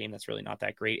 shots per game. That's really not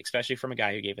that great, especially from a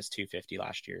guy who gave us 250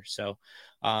 last year. So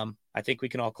I think we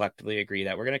can all collectively agree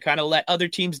that we're going to kind of let other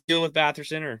teams deal with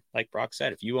Batherson, or like Brock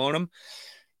said, if you own him,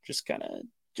 just kind of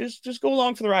just go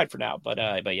along for the ride for now. But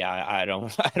yeah, I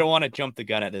don't want to jump the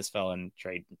gun at this fella and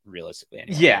trade realistically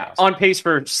anymore. Yeah, on pace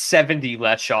for 70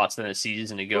 less shots than a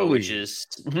season ago, which is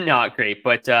not great.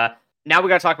 But now we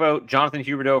got to talk about Jonathan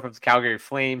Huberdeau from the Calgary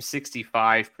Flames,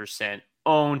 65%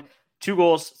 owned. 2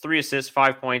 goals, 3 assists,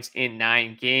 5 points in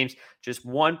 9 games, just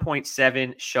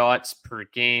 1.7 shots per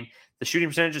game. The shooting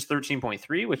percentage is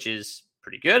 13.3, which is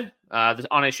pretty good. The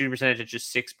on-ice shooting percentage is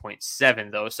just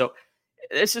 6.7, though. So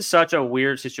this is such a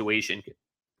weird situation.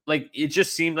 Like, it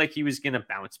just seemed like he was going to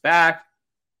bounce back.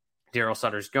 Daryl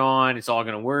Sutter's gone. It's all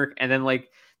going to work. And then, like,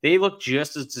 they look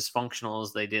just as dysfunctional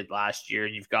as they did last year.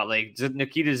 You've got, like,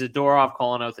 Nikita Zadorov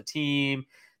calling out the team.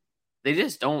 They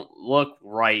just don't look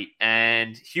right.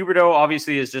 And Huberdeau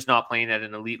obviously is just not playing at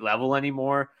an elite level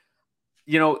anymore.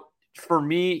 For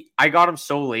me, I got him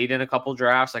so late in a couple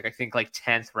drafts, like I think like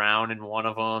 10th round in one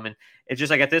of them. And it's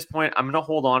just like, at this point, I'm going to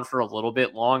hold on for a little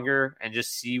bit longer and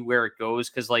just see where it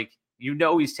goes. Cause like,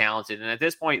 he's talented. And at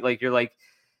this point, like, you're like,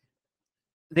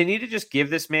 they need to just give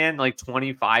this man like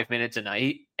 25 minutes a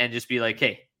night and just be like,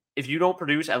 hey, if you don't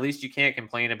produce, at least you can't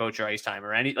complain about your ice time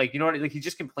or any, like, like he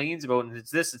just complains about, and it's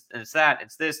this and it's that,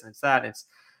 it's this and it's that. It's,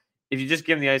 if you just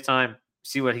give him the ice time,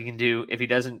 see what he can do. If he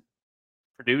doesn't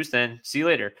produce, then see you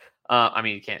later.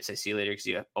 You can't say see you later because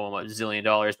you owe him $1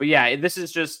 zillion. But yeah, this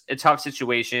is just a tough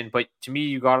situation. But to me,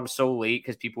 you got him so late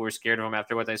because people were scared of him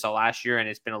after what they saw last year, and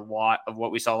it's been a lot of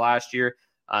what we saw last year.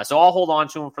 So I'll hold on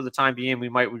to him for the time being. We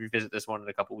might revisit this one in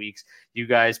a couple weeks. You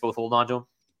guys both hold on to him?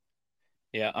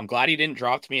 Yeah, I'm glad he didn't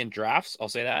drop to me in drafts. I'll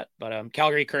say that. But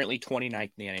Calgary currently 29th in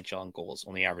the NHL in goals,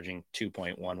 only averaging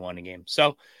 2.11 a game.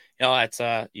 So, that's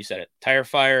you said it, tire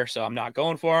fire. So I'm not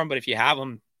going for him. But if you have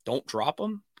him, don't drop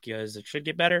him because it should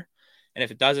get better. And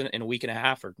if it doesn't, in a week and a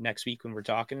half or next week when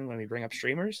we bring up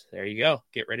streamers, there you go.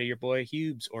 Get rid of your boy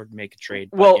Hubes or make a trade.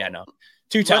 Well, yeah, no.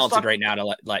 Too talented right now to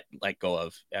let go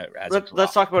of.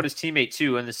 Let's talk about his teammate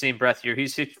too in the same breath here.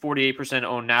 He's 48%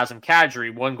 owned Nazem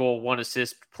Kadri, 1 goal, 1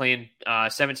 assist, playing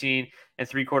 17 and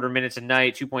 3/4 minutes a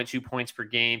night, 2.2 points per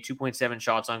game, 2.7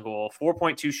 shots on goal,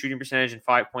 4.2 shooting percentage, and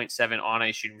 5.7 on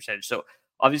ice shooting percentage. So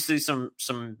obviously some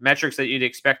metrics that you'd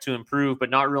expect to improve, but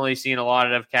not really seeing a lot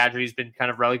of. Kadri's been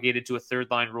kind of relegated to a third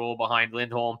line role behind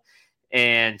Lindholm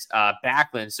and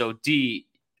Backlund. So D,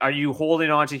 are you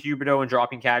holding on to Huberdeau and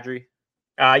dropping Kadri?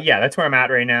 Yeah, that's where I'm at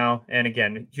right now. And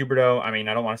again, Huberdeau, I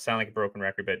don't want to sound like a broken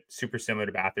record, but super similar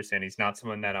to Batherson. He's not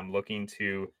someone that I'm looking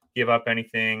to give up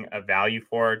anything of value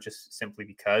for, just simply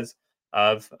because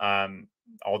of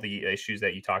all the issues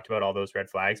that you talked about, all those red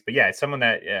flags. But yeah, it's someone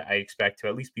that I expect to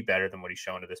at least be better than what he's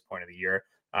shown at this point of the year.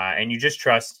 And you just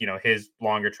trust, his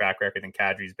longer track record than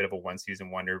Kadri's. A bit of a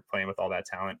one-season wonder playing with all that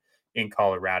talent in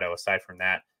Colorado. Aside from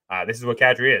that, this is what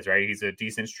Kadri is, right? He's a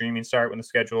decent streaming start when the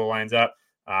schedule lines up.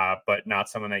 But not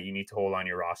someone that you need to hold on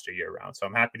your roster year round. So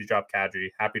I'm happy to drop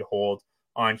Kadri, happy to hold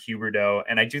on Huberdeau.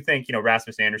 And I do think,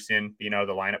 Rasmus Andersson, the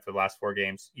lineup for the last 4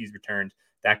 games, he's returned.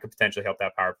 That could potentially help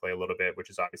that power play a little bit,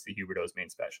 which is obviously Huberdeau's main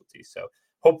specialty. So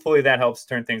hopefully that helps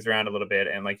turn things around a little bit.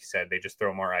 And like you said, they just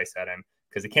throw more ice at him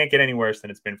because it can't get any worse than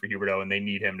it's been for Huberdeau, and they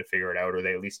need him to figure it out, or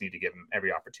they at least need to give him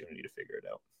every opportunity to figure it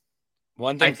out.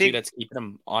 One thing too that's keeping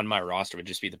him on my roster would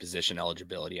just be the position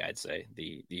eligibility. I'd say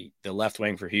the left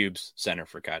wing for Hubes, center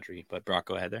for Kadri. But Brock,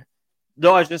 go ahead there.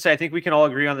 No, I was going to say, I think we can all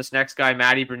agree on this next guy,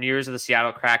 Matty Beniers of the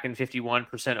Seattle Kraken,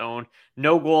 51% owned,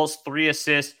 no goals, 3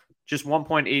 assists, just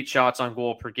 1.8 shots on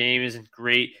goal per game isn't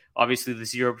great. Obviously, the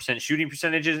 0% shooting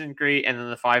percentage isn't great, and then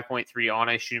the 5.3 on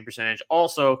ice shooting percentage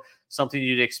also something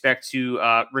you'd expect to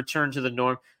return to the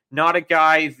norm. Not a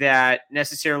guy that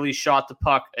necessarily shot the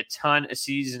puck a ton a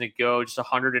season ago, just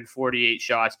 148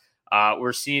 shots.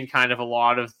 We're seeing kind of a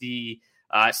lot of the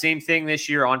same thing this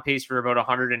year, on pace for about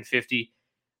 150.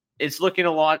 It's looking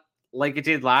a lot like it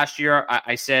did last year.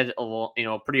 I said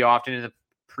pretty often in the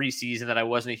preseason that I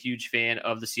wasn't a huge fan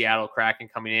of the Seattle Kraken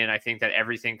coming in. I think that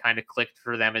everything kind of clicked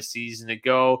for them a season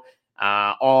ago.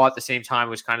 All at the same time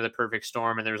was kind of the perfect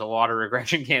storm, and there's a lot of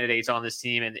regression candidates on this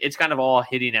team, and it's kind of all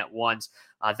hitting at once.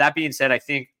 That being said, I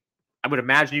would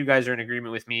imagine you guys are in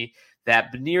agreement with me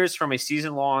that Beniers, from a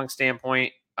season-long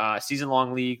standpoint,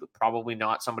 season-long league, probably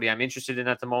not somebody I'm interested in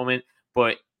at the moment,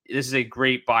 but this is a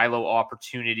great buy low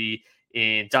opportunity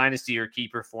in dynasty or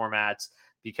keeper formats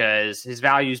because his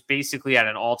value is basically at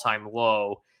an all-time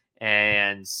low.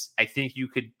 And I think you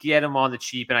could get him on the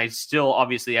cheap. And I still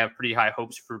obviously have pretty high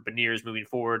hopes for Beniers moving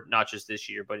forward, not just this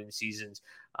year, but in seasons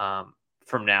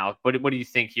from now. What do you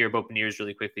think here about Beniers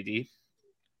really quickly, D?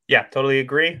 Yeah, totally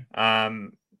agree.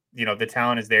 The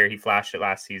talent is there. He flashed it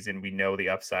last season. We know the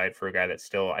upside for a guy that's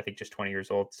still, I think, just 20 years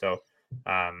old. So,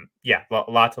 a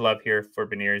lot to love here for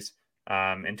Beniers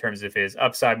in terms of his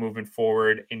upside moving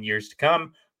forward in years to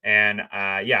come. And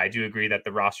I do agree that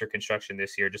the roster construction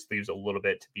this year just leaves a little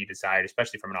bit to be desired,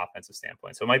 especially from an offensive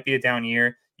standpoint. So it might be a down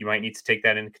year. You might need to take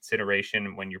that into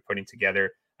consideration when you're putting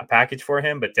together a package for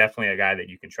him, but definitely a guy that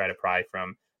you can try to pry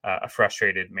from a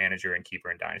frustrated manager and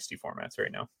keeper in dynasty formats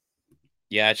right now.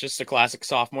 Yeah, it's just a classic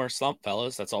sophomore slump,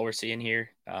 fellas. That's all we're seeing here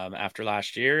after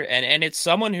last year. And it's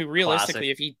someone who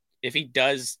realistically, if he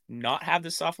does not have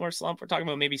the sophomore slump, we're talking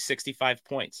about maybe 65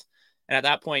 points. And at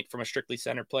that point, from a strictly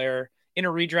center player in a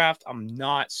redraft, I'm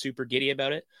not super giddy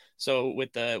about it. So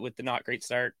with the not great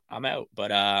start, I'm out.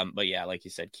 But yeah, like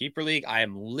you said, keeper league, I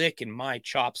am licking my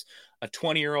chops. A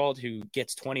 20-year-old who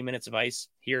gets 20 minutes of ice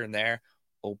here and there.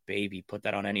 Oh baby, put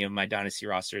that on any of my dynasty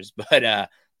rosters. But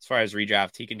as far as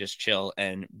redraft, he can just chill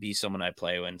and be someone I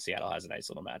play when Seattle has a nice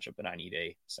little matchup and I need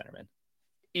a centerman.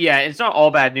 Yeah, it's not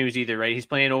all bad news either, right? He's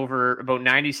playing over about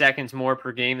 90 seconds more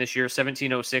per game this year,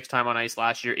 17:06 time on ice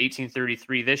last year,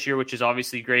 18:33 this year, which is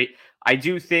obviously great. I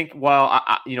do think while,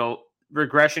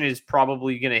 regression is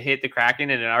probably going to hit the Kraken,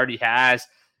 and it already has,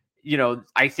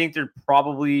 I think they're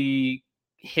probably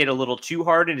hit a little too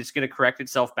hard, and it's going to correct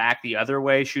itself back the other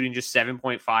way, shooting just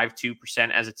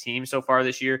 7.52% as a team so far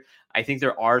this year. I think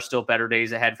there are still better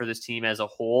days ahead for this team as a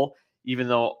whole, even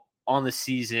though on the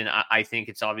season, I think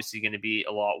it's obviously going to be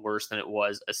a lot worse than it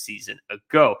was a season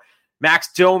ago.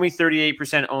 Max Domi,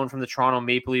 38% owned from the Toronto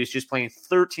Maple Leafs, just playing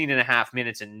 13.5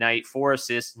 minutes a night, 4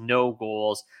 assists, no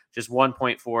goals, just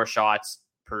 1.4 shots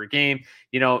per game.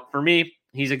 For me,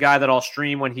 he's a guy that I'll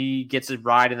stream when he gets a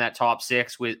ride in that top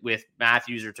 6 with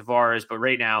Matthews or Tavares. But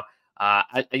right now,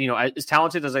 as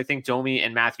talented as I think Domi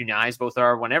and Matthew Knies both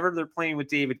are, whenever they're playing with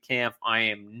David Kampf, I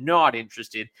am not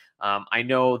interested. I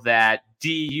know that,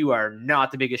 D, you are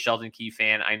not the biggest Sheldon Keefe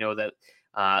fan. I know that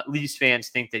Leafs fans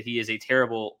think that he is a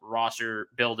terrible roster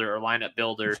builder or lineup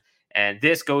builder, and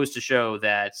this goes to show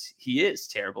that he is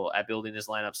terrible at building his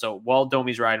lineup. So while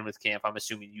Domi's riding with Kampf, I'm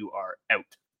assuming you are out.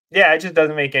 Yeah, it just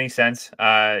doesn't make any sense.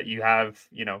 You have,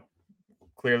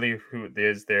 clearly who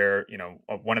is their,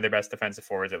 one of their best defensive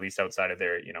forwards, at least outside of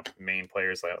their, main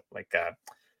players like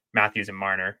Matthews and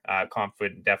Marner. Kampf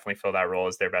would definitely fill that role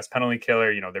as their best penalty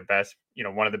killer, their best,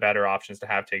 one of the better options to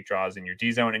have take draws in your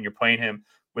D zone. And you're playing him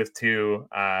with two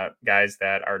guys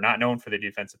that are not known for their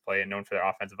defensive play and known for their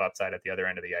offensive upside at the other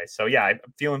end of the ice. So yeah, I'm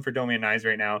feeling for Domi and Knies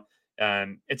right now.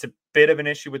 It's a bit of an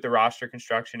issue with the roster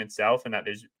construction itself, and that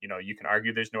there's, you can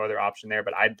argue there's no other option there,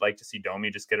 but I'd like to see Domi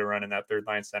just get a run in that third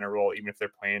line center role, even if they're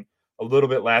playing a little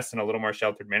bit less and a little more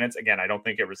sheltered minutes. Again, I don't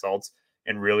think it results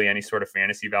in really any sort of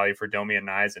fantasy value for Domi and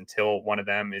Knies until one of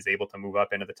them is able to move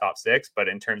up into the top 6. But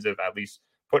in terms of at least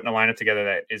putting a lineup together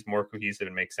that is more cohesive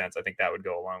and makes sense, I think that would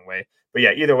go a long way. But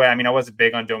yeah, either way, I wasn't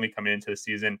big on Domi coming into the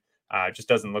season. Just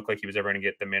doesn't look like he was ever going to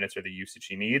get the minutes or the usage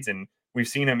he needs. And we've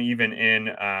seen him even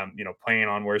in, playing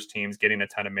on worse teams, getting a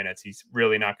ton of minutes. He's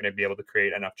really not going to be able to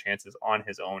create enough chances on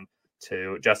his own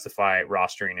to justify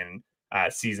rostering in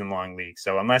season-long league.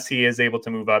 So unless he is able to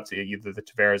move up to either the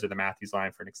Tavares or the Matthews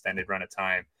line for an extended run of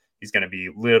time, he's going to be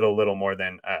little more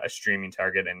than a streaming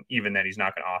target. And even then, he's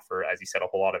not going to offer, as he said, a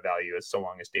whole lot of value as so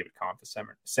long as David Kampf is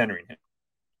centering him.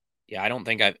 Yeah, I don't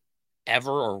think I've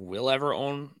ever or will ever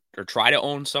own or try to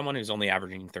own someone who's only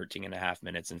averaging 13.5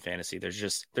 minutes in fantasy.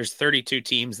 There's 32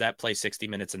 teams that play 60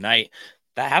 minutes a night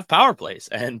that have power plays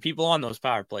and people on those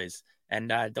power plays.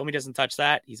 And Domi doesn't touch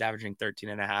that. He's averaging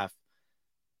 13.5.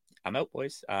 I'm out,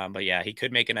 boys. But yeah, he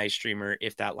could make a nice streamer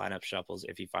if that lineup shuffles,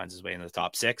 if he finds his way into the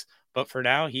top 6. But for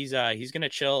now, he's going to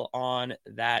chill on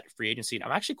that free agency.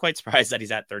 I'm actually quite surprised that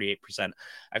he's at 38%.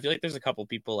 I feel like there's a couple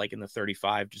people like in the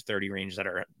 35 to 30 range that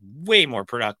are way more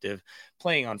productive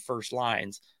playing on first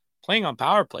lines, playing on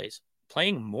power plays,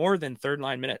 playing more than third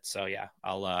line minutes. So yeah,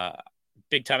 I'll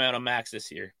big time out on Max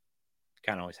this year.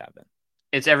 Kind of always have been.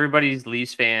 It's everybody's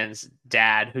Leafs fans'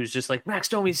 dad who's just like, Max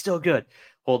Domi's still good,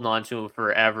 holding on to him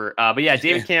forever. But yeah,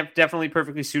 David Kampf definitely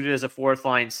perfectly suited as a fourth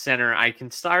line center. I can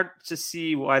start to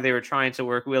see why they were trying to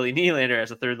work Willie Nylander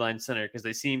as a third line center because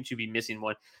they seem to be missing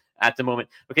one at the moment.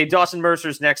 Okay, Dawson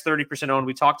Mercer's next, 30% owned.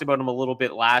 We talked about him a little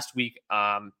bit last week.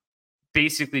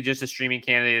 Basically just a streaming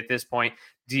candidate at this point.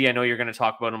 D, I know you're going to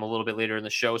talk about him a little bit later in the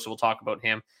show, so we'll talk about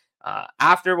him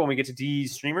after when we get to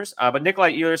D's streamers. But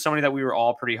Nikolai Ehlers, somebody that we were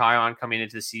all pretty high on coming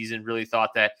into the season, really thought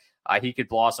that he could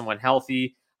blossom when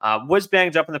healthy. Was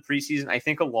banged up in the preseason. I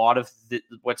think a lot of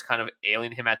what's kind of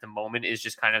ailing him at the moment is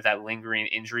just kind of that lingering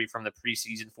injury from the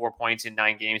preseason, 4 points in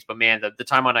 9 games. But man, the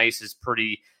time on ice is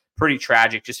pretty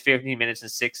tragic. Just 15 minutes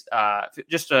and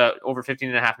over 15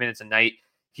 and a half minutes a night.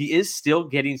 He is still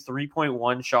getting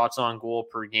 3.1 shots on goal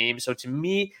per game. So to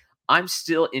me, I'm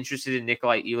still interested in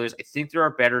Nikolai Ehlers. I think there are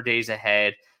better days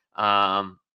ahead.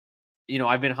 I've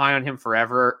been high on him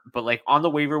forever, but like on the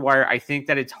waiver wire, I think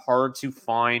that it's hard to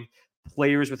find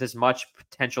players with as much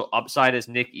potential upside as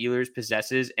Nick Ehlers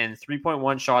possesses, and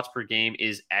 3.1 shots per game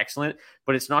is excellent,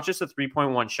 but it's not just the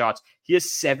 3.1 shots. He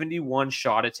has 71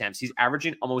 shot attempts. He's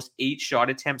averaging almost 8 shot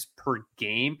attempts per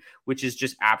game, which is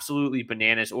just absolutely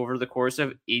bananas over the course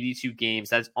of 82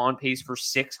 games. That's on pace for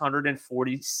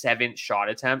 647 shot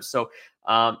attempts. So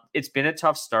it's been a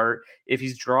tough start. If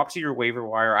he's dropped to your waiver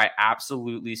wire, I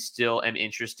absolutely still am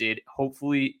interested.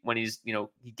 Hopefully when he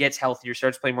gets healthier,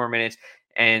 starts playing more minutes,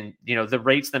 and, the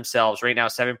rates themselves right now,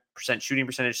 7% shooting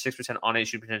percentage, 6% on ice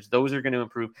shooting percentage, those are going to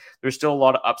improve. There's still a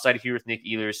lot of upside here with Nick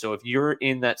Ehlers. So if you're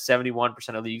in that 71%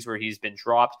 of leagues where he's been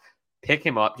dropped, pick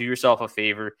him up, do yourself a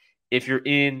favor. If you're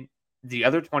in the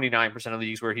other 29% of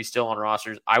leagues where he's still on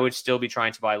rosters, I would still be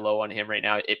trying to buy low on him right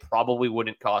now. It probably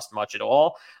wouldn't cost much at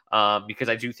all because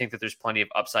I do think that there's plenty of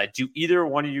upside. Do either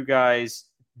one of you guys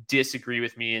disagree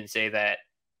with me and say that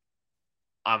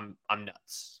I'm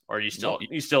nuts? Or are you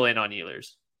still in on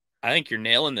Ehlers? I think you're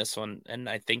nailing this one. And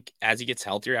I think as he gets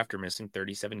healthier after missing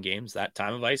 37 games, that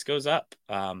time of ice goes up.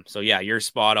 So yeah, you're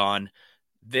spot on.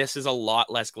 This is a lot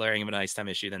less glaring of an ice time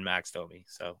issue than Max Domi.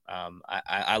 So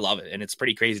I love it. And it's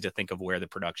pretty crazy to think of where the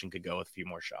production could go with a few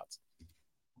more shots.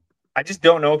 I just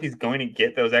don't know if he's going to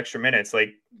get those extra minutes.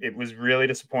 Like, it was really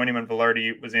disappointing when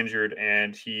Velarde was injured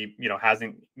and he,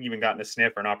 hasn't even gotten a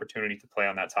sniff or an opportunity to play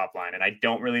on that top line. And I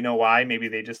don't really know why. Maybe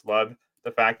they just love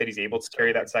the fact that he's able to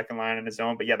carry that second line on his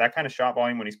own. But yeah, that kind of shot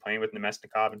volume when he's playing with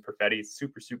Nemesnikov and Perfetti, it's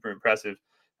super, super impressive.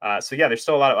 So yeah, there's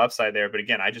still a lot of upside there. But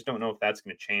again, I just don't know if that's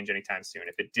going to change anytime soon.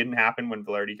 If it didn't happen when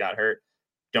Velarde got hurt,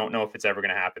 don't know if it's ever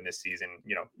going to happen this season.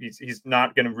 He's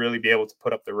not going to really be able to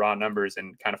put up the raw numbers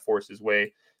and kind of force his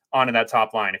way onto that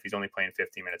top line if he's only playing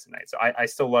 15 minutes a night. So I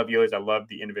still love Ehlers. I love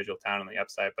the individual talent on the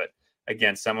upside. But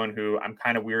again, someone who I'm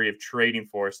kind of weary of trading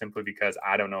for simply because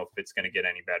I don't know if it's going to get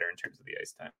any better in terms of the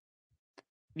ice time.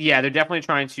 Yeah, they're definitely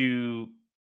trying to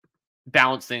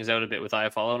balance things out a bit with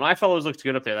Iafallo. And Iafallo's looked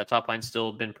good up there. That top line's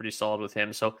still been pretty solid with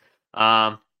him. So,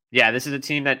 this is a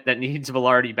team that needs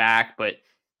Velarde back, but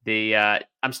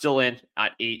I'm still in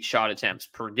at 8 shot attempts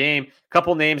per game.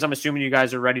 Couple names, I'm assuming you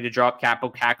guys are ready to drop.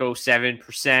 Kaapo Kakko,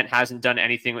 7%, hasn't done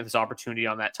anything with his opportunity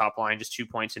on that top line, just 2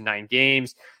 points in 9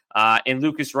 games. And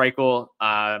Lucas Reichel,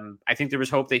 I think there was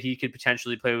hope that he could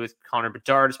potentially play with Connor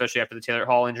Bedard, especially after the Taylor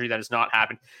Hall injury. That has not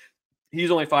happened. He's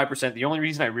only 5%. The only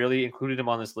reason I really included him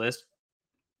on this list,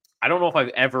 I don't know if I've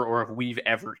ever or if we've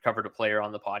ever covered a player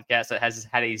on the podcast that has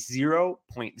had a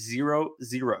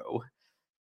 0.00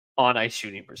 on ice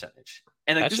shooting percentage.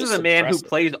 And this is a man who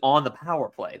plays on the power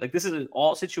play. Like, this is in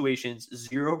all situations,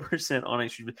 0% on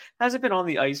ice shooting. Hasn't been on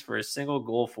the ice for a single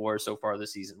goal for so far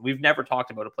this season. We've never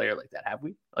talked about a player like that, have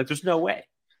we? Like, there's no way.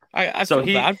 I feel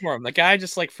bad for him. The guy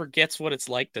just forgets what it's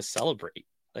like to celebrate.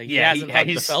 Like, he hasn't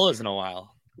hugged the fellas in a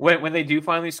while. When they do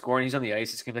finally score and he's on the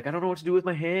ice, it's going to be like, I don't know what to do with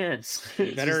my hands.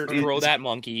 You better throw that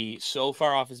monkey so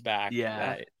far off his back.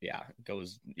 Yeah. It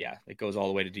goes all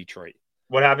the way to Detroit.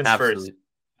 What happens first?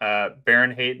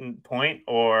 Barron Hayton point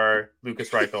or Lucas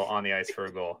Reichel on the ice for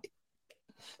a goal?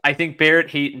 I think Barrett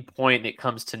Hayton point, it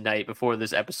comes tonight before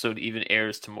this episode even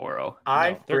airs tomorrow.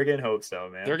 I friggin' hope so,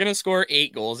 man. They're going to score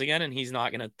 8 goals again, and he's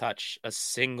not going to touch a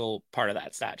single part of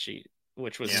that stat sheet,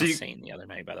 which was insane the other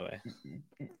night, by the way.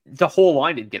 The whole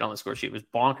line didn't get on the score sheet. It was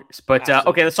bonkers. But,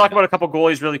 okay, let's talk about a couple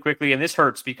goalies really quickly. And this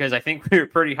hurts because I think we were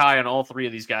pretty high on all 3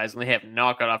 of these guys, and they have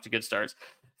not got off to good starts.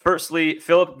 Firstly,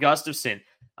 Philip Gustafsson.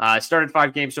 Started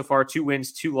 5 games so far, 2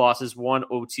 wins, 2 losses, 1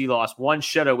 OT loss, 1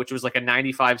 shutout, which was like a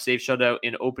 95 save shutout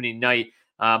in opening night.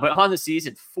 But on the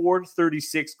season,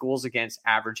 436 goals against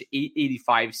average,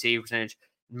 885 save percentage,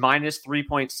 minus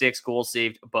 3.6 goals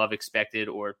saved above expected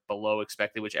or below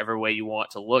expected, whichever way you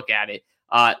want to look at it.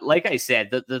 Like I said,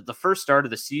 the first start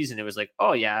of the season, it was like,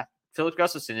 oh yeah, Filip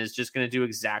Gustavsson is just going to do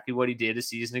exactly what he did a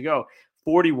season ago.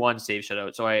 41 save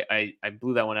shutout. So I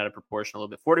blew that one out of proportion a little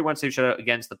bit. 41 save shutout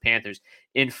against the Panthers.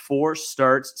 In 4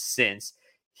 starts since,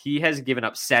 he has given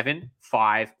up 7,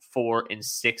 5, 4, and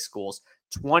 6 goals.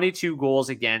 22 goals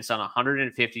against on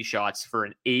 150 shots for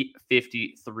an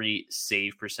 .853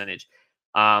 save percentage.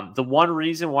 The one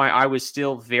reason why I was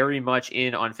still very much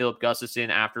in on Filip Gustavsson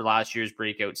after last year's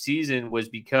breakout season was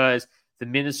because the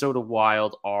Minnesota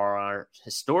Wild are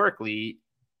historically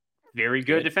very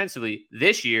good defensively.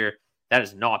 This year, that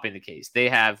has not been the case. They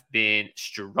have been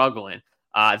struggling.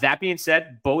 That being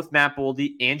said, both Matt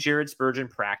Boldy and Jared Spurgeon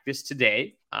practiced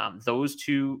today.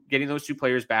 Getting those two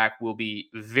players back will be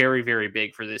very, very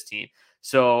big for this team.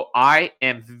 So I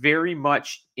am very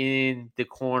much in the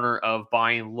corner of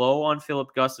buying low on Filip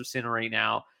Gustavsson right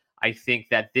now. I think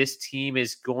that this team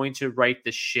is going to right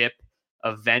the ship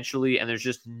eventually, and there's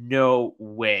just no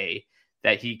way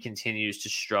that he continues to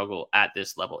struggle at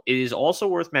this level. It is also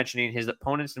worth mentioning his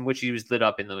opponents in which he was lit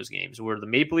up in those games were the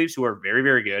Maple Leafs, who are very,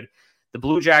 very good, the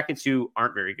Blue Jackets, who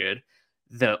aren't very good,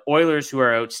 the Oilers, who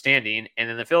are outstanding, and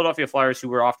then the Philadelphia Flyers, who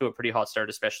were off to a pretty hot start,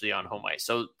 especially on home ice.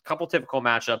 So a couple typical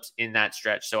matchups in that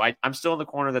stretch. So I'm still in the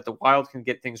corner that the Wild can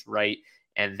get things right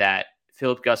and that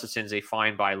Filip Gustavsson is a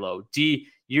fine buy low. D,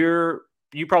 you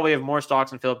probably have more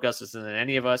stocks in Filip Gustavsson than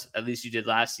any of us. At least you did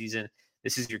last season.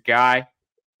 This is your guy.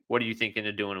 What are you thinking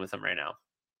of doing with him right now?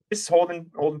 Just holding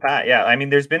pat. Yeah. I mean,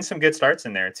 there's been some good starts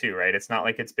in there too, right? It's not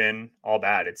like it's been all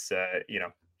bad. It's,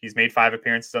 he's made 5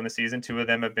 appearances on the season. 2 of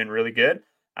them have been really good.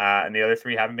 And the other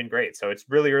 3 haven't been great. So it's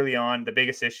really early on. The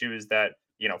biggest issue is that,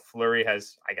 Fleury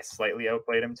has, I guess, slightly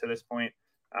outplayed him to this point.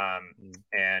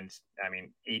 And I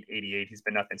mean, 888, he's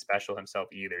been nothing special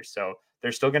himself either. So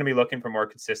they're still going to be looking for more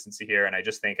consistency here. And I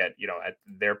just think at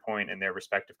their point in their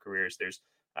respective careers, there's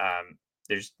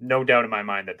no doubt in my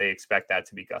mind that they expect that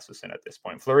to be Gustavsson at this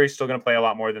point. Fleury's still going to play a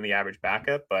lot more than the average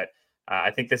backup, but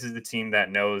I think this is the team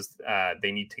that knows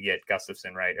they need to get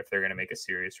Gustavsson right if they're going to make a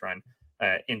serious run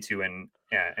into and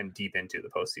deep into the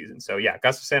postseason. So yeah,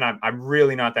 Gustavsson, I'm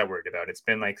really not that worried about. It's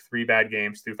been like 3 bad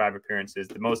games through 5 appearances.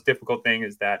 The most difficult thing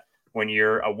is that when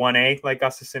you're a 1A like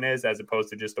Gustavsson is, as opposed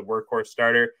to just a workhorse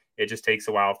starter, it just takes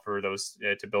a while for those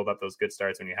to build up those good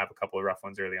starts when you have a couple of rough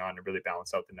ones early on to really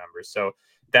balance out the numbers. So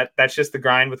that's just the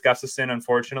grind with Gustavsson,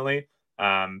 unfortunately.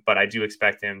 But I do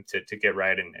expect him to get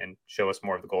right and show us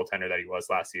more of the goaltender that he was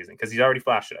last season, because he's already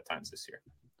flashed it at times this year.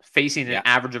 Facing an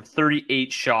average of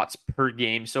 38 shots per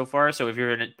game so far. So if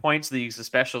you're in points leagues,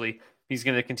 especially, he's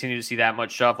going to continue to see that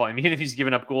much shot volume. Even if he's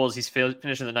given up goals, he's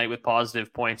finishing the night with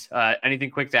positive points.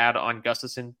 Anything quick to add on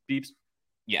Gustavsson, Beeps?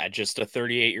 Yeah, just a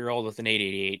 38-year-old with an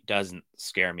 888 doesn't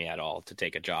scare me at all to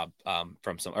take a job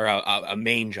from a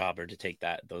main job, or to take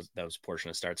those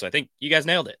portion of starts. So I think you guys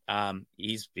nailed it.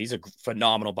 He's a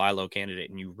phenomenal buy low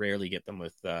candidate, and you rarely get them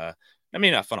with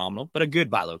not phenomenal, but a good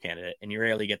buy low candidate, and you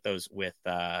rarely get those with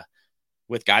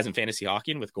guys in fantasy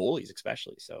hockey and with goalies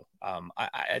especially. So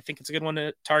I think it's a good one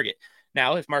to target.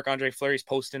 Now, if Marc-Andre Fleury's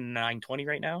posting 920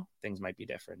 right now, things might be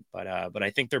different. But I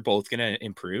think they're both going to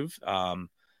improve.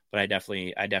 But I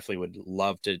definitely would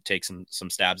love to take some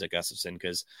stabs at Gustavsson,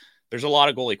 because there's a lot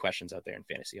of goalie questions out there in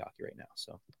fantasy hockey right now.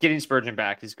 So getting Spurgeon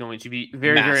back is going to be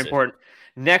very, very important.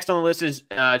 Next on the list is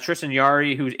Tristan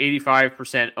Jarry, who's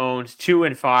 85% owned,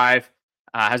 2-5,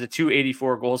 has a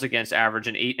 284 goals against average,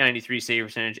 an 893 save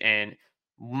percentage, and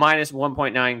minus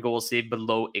 1.9 goals saved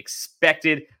below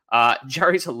expected.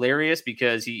 Jarry's hilarious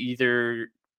because he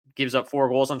either gives up 4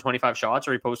 goals on 25 shots,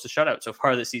 or he posts a shutout so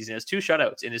far this season. He has 2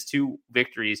 shutouts in his 2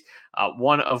 victories,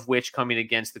 one of which coming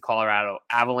against the Colorado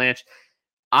Avalanche.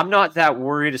 I'm not that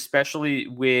worried, especially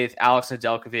with Alex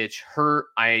Nedeljkovic hurt.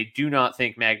 I do not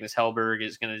think Magnus Hellberg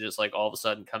is going to just all of a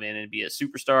sudden come in and be a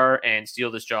superstar and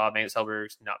steal this job. Magnus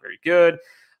Hellberg's not very good.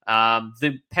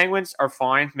 The Penguins are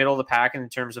fine, middle of the pack in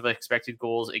terms of expected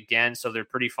goals again, so they're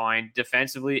pretty fine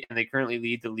defensively, and they currently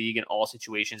lead the league in all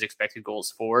situations expected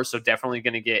goals for, so definitely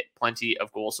going to get plenty of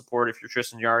goal support if you're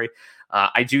Tristan Jarry.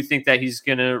 I do think that he's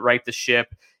going to right the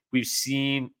ship. We've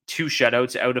seen 2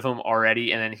 shutouts out of him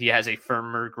already, and then he has a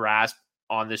firmer grasp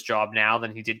on this job now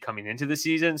than he did coming into the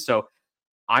season, so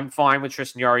I'm fine with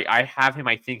Tristan Jarry. I have him,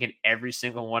 I think, in every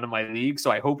single one of my leagues,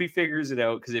 so I hope he figures it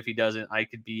out, because if he doesn't, I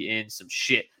could be in some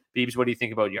shit. Beebs, what do you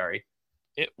think about Jarry?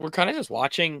 We're kind of just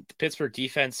watching the Pittsburgh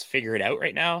defense figure it out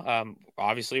right now.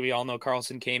 Obviously, we all know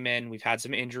Karlsson came in. We've had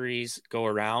some injuries go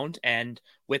around, and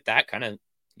with that, kind of,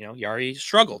 Jarry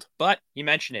struggled. But you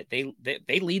mentioned it;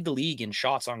 they lead the league in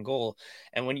shots on goal,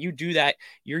 and when you do that,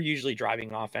 you're usually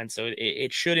driving offense. So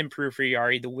it should improve for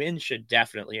Jarry. The win should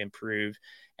definitely improve.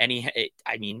 And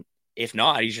if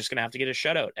not, he's just going to have to get a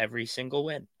shutout every single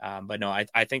win. But no,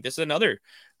 I think this is another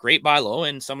great buy low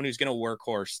and someone who's going to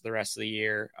workhorse the rest of the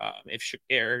year.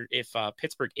 If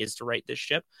Pittsburgh is to right this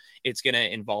ship, it's going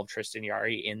to involve Tristan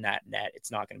Jarry in that net.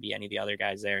 It's not going to be any of the other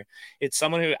guys there. It's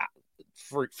someone who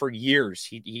for years,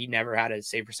 he never had a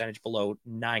save percentage below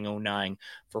 .909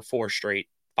 for 5 straight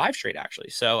actually.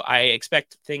 So I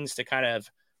expect things to kind of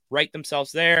right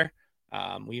themselves there.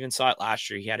 We even saw it last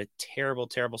year. He had a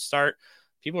terrible start.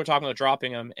 People were talking about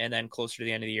dropping him, and then closer to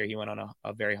the end of the year, he went on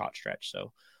a very hot stretch.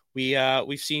 So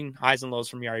we've seen highs and lows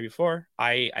from Jarry before.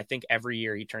 I think every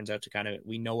year he turns out to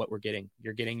we know what we're getting.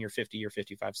 You're getting your 50 or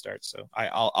 55 starts. So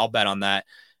I'll bet on that.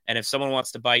 And if someone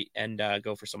wants to bite and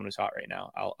go for someone who's hot right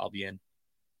now, I'll be in.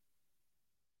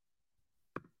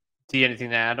 Do you have anything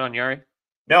to add on Jarry?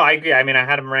 No, I agree. I mean, I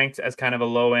had him ranked as kind of a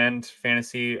low end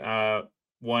fantasy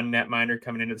one netminder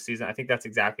coming into the season. I think that's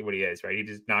exactly what he is, right?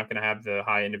 He's not going to have the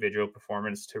high individual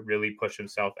performance to really push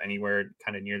himself anywhere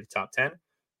kind of near the top 10.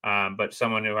 But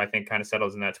someone who I think kind of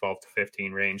settles in that 12 to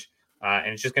 15 range.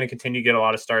 And it's just going to continue to get a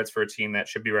lot of starts for a team that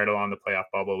should be right along the playoff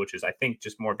bubble, which is, I think,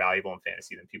 just more valuable in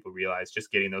fantasy than people realize,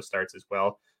 just getting those starts as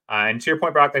well. And to your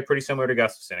point, Brock, they're pretty similar to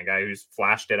Gustafson, a guy who's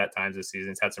flashed it at times this season.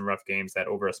 He's had some rough games that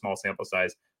over a small sample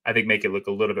size, I think make it look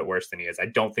a little bit worse than he is. I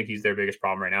don't think he's their biggest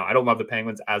problem right now. I don't love the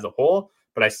Penguins as a whole,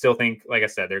 but I still think, like I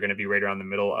said, they're going to be right around the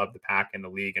middle of the pack in the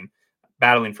league and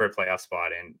battling for a playoff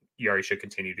spot. And Jarry should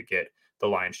continue to get the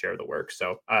lion's share of the work.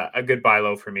 So a good buy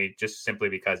low for me, just simply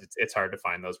because it's hard to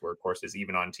find those workhorses,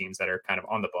 even on teams that are kind of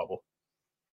on the bubble.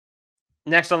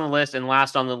 Next on the list and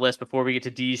last on the list before we get to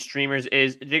D's streamers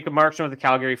is Jacob Markstrom with the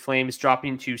Calgary Flames,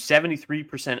 dropping to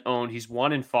 73% owned. He's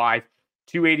 1-5,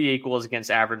 288 goals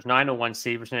against average, 901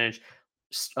 save percentage,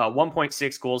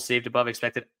 1.6 goals saved above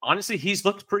expected. Honestly, he's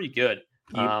looked pretty good.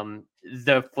 Yep.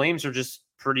 The Flames are just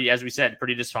pretty, as we said,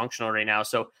 pretty dysfunctional right now.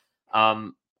 So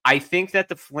I think that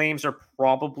the Flames are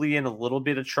probably in a little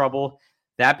bit of trouble.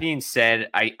 That being said,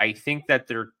 I think that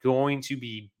they're going to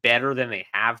be better than they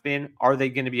have been. Are they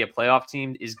going to be a playoff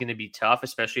team is going to be tough,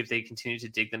 especially if they continue to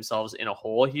dig themselves in a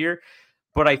hole here.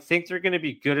 But I think they're going to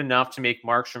be good enough to make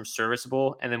Markstrom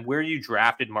serviceable. And then where you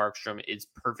drafted Markstrom is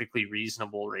perfectly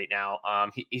reasonable right now.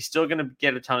 He's still going to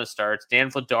get a ton of starts. Dan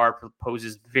Vladar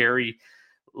poses very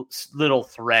little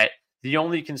threat. The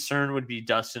only concern would be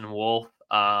Dustin Wolf.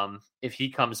 If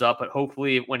he comes up, but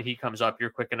hopefully when he comes up,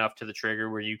 you're quick enough to the trigger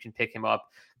where you can pick him up,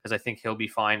 because I think he'll be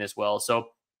fine as well. So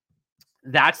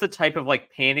that's the type of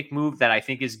panic move that I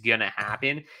think is going to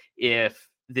happen if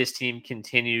this team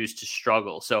continues to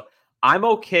struggle. So I'm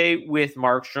okay with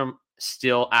Markstrom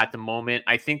still at the moment.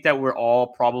 I think that we're all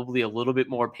probably a little bit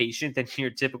more patient than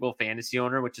your typical fantasy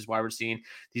owner, which is why we're seeing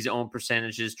these own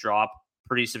percentages drop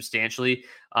pretty substantially.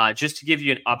 Just to give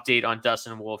you an update on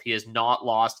Dustin Wolf, he has not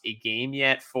lost a game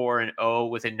yet, 4-0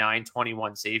 with a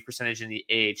 .921 save percentage in the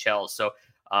AHL. So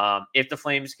if the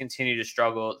Flames continue to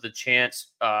struggle, the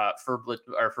chance for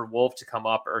Wolf to come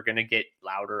up are going to get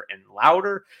louder and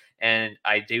louder. And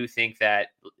I do think that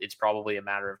it's probably a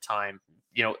matter of time.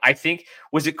 I think,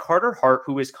 was it Carter Hart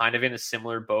who was kind of in a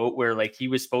similar boat where he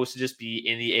was supposed to just be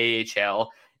in the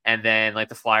AHL, and then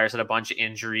the Flyers had a bunch of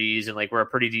injuries and we're a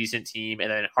pretty decent team. And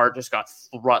then Hart just got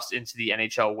thrust into the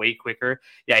NHL way quicker.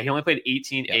 Yeah. He only played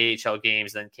 18 AHL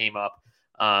games, then came up.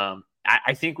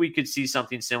 I think we could see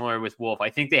something similar with Wolf.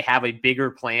 I think they have a bigger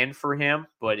plan for him,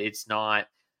 but it's not,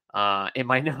 it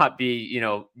might not be,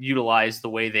 utilized the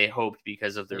way they hoped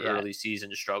because of their early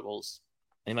season struggles.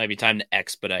 It might be time to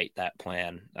expedite that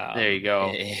plan. There you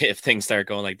go. If things start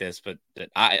going like this, but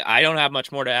I don't have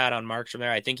much more to add on Markstrom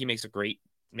there. I think he makes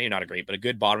maybe not a great, but a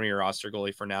good bottom of your roster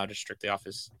goalie for now, just strictly off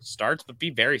his starts, but be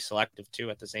very selective too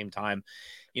at the same time.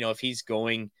 If he's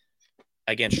going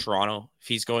against Toronto, if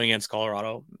he's going against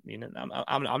Colorado,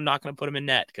 I'm not going to put him in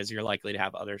net because you're likely to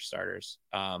have other starters.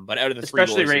 But out of the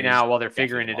especially right now, while they're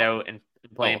figuring it out and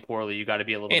playing poorly, you got to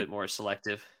be a little bit more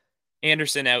selective.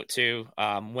 Anderson out too.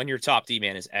 When your top D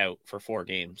man is out for 4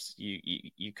 games,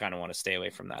 you kind of want to stay away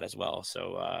from that as well.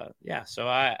 So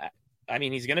I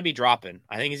mean, he's going to be dropping.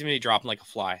 I think he's going to be dropping like a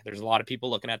fly. There's a lot of people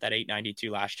looking at that 892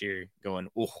 last year going,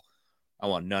 oh, I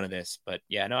want none of this. But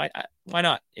yeah, no, why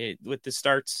not? With the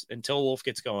starts until Wolf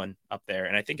gets going up there.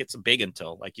 And I think it's a big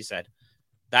until, like you said,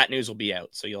 that news will be out.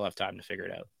 So you'll have time to figure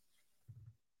it out.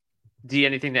 D,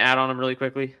 anything to add on him really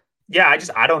quickly? Yeah,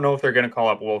 I don't know if they're going to call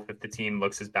up Wolf if the team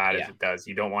looks as bad as it does.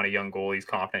 You don't want a young goalie's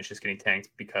confidence just getting tanked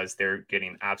because they're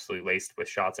getting absolutely laced with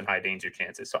shots and high danger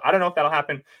chances. So I don't know if that'll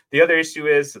happen. The other issue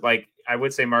is, I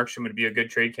would say Markstrom would be a good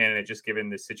trade candidate just given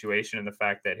the situation and the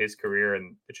fact that his career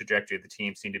and the trajectory of the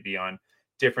team seem to be on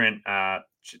different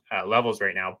levels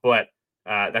right now. But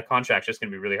that contract's just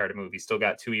going to be really hard to move. He's still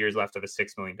got 2 years left of a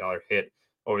 $6 million hit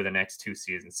over the next 2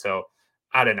 seasons. So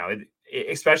I don't know,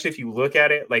 especially if you look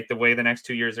at it like the way the next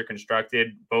 2 years are constructed,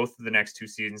 both of the next 2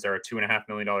 seasons are a $2.5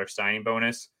 million signing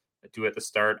bonus due at the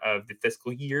start of the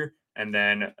fiscal year, and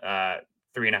then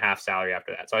 3.5 salary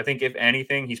after that. So I think if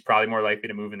anything, he's probably more likely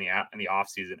to move in the off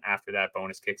season after that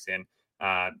bonus kicks in,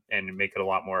 and make it a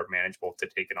lot more manageable to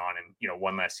take it on and,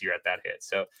 one less year at that hit.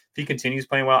 So if he continues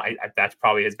playing well, that's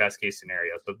probably his best case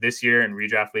scenario. So this year in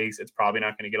redraft leagues, it's probably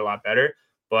not going to get a lot better,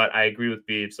 but I agree with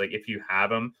Beebs. Like if you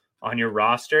have him on your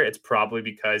roster, it's probably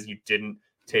because you didn't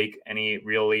take any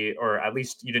really, or at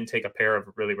least you didn't take a pair of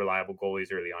really reliable goalies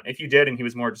early on. If you did, and he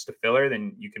was more just a filler,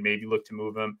 then you can maybe look to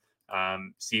move him,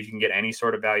 see if you can get any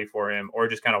sort of value for him, or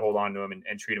just kind of hold on to him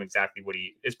and treat him exactly what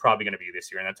he is probably going to be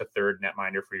this year. And that's a third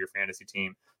netminder for your fantasy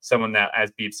team. Someone that,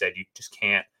 as Beeb said, you just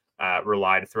can't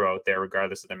rely to throw out there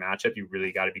regardless of the matchup. You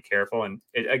really got to be careful. And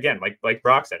again, like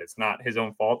Brock said, it's not his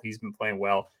own fault. He's been playing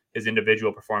well. His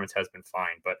individual performance has been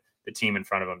fine, but the team in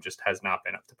front of him just has not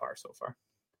been up to par so far.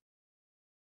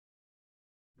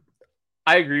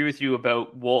 I agree with you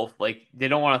about Wolf. Like they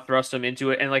don't want to thrust him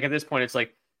into it. And like at this point, it's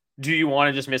like, do you want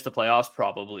to just miss the playoffs?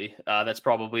 Probably. That's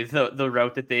probably the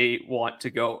route that they want to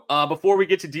go. Before we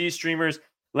get to D streamers,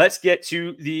 let's get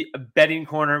to the betting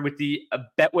corner with the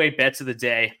Betway bets of the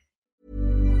day.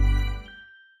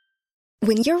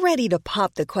 When you're ready to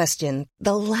pop the question,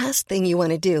 the last thing you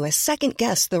want to do is second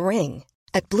guess the ring.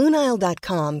 At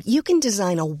BlueNile.com, you can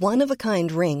design a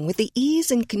one-of-a-kind ring with the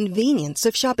ease and convenience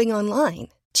of shopping online.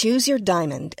 Choose your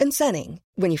diamond and setting.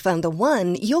 When you find the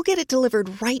one, you'll get it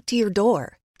delivered right to your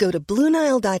door. Go to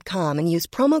BlueNile.com and use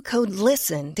promo code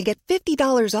LISTEN to get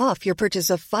 $50 off your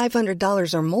purchase of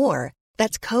 $500 or more.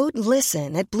 That's code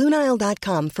LISTEN at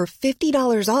BlueNile.com for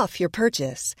 $50 off your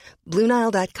purchase.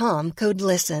 BlueNile.com, code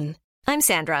LISTEN. I'm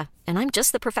Sandra, and I'm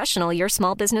just the professional your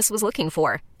small business was looking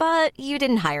for. But you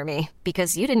didn't hire me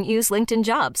because you didn't use LinkedIn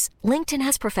Jobs. LinkedIn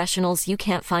has professionals you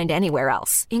can't find anywhere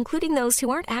else, including those who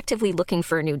aren't actively looking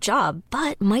for a new job,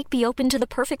 but might be open to the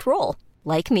perfect role,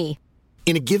 like me.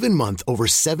 In a given month, over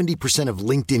 70% of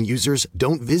LinkedIn users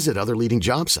don't visit other leading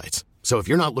job sites. So if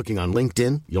you're not looking on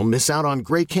LinkedIn, you'll miss out on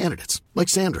great candidates like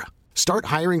Sandra. Start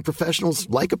hiring professionals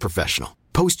like a professional.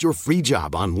 Post your free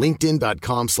job on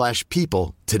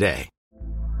linkedin.com/people today.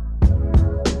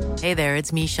 Hey there,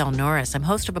 it's Michelle Norris. I'm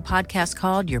host of a podcast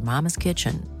called Your Mama's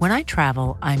Kitchen. When I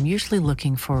travel, I'm usually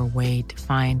looking for a way to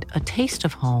find a taste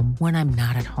of home when I'm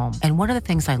not at home. And one of the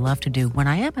things I love to do when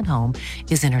I am at home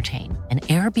is entertain. And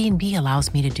Airbnb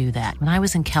allows me to do that. When I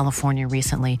was in California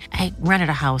recently, I rented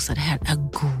a house that had a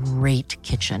great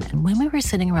kitchen. And when we were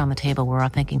sitting around the table, we were all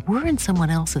thinking, we're in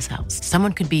someone else's house.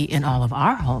 Someone could be in all of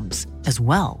our homes as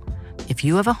well. If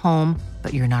you have a home,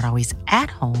 but you're not always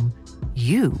at home,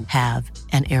 you have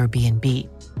an Airbnb.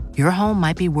 Your home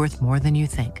might be worth more than you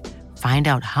think. Find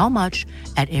out how much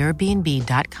at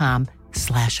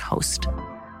airbnb.com/host.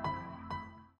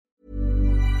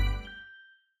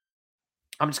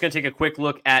 I'm just going to take a quick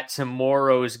look at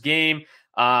tomorrow's games,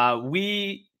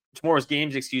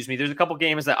 excuse me. There's a couple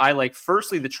games that I like.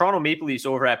 Firstly, the Toronto Maple Leafs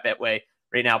over at Betway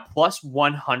right now, plus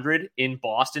 100 in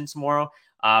Boston tomorrow,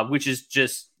 which is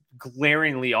just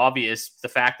glaringly obvious. The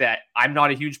fact that I'm not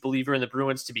a huge believer in the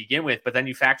Bruins to begin with, but then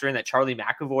you factor in that Charlie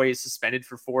McAvoy is suspended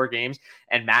for 4 games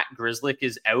and Matt Grzelcyk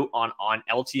is out on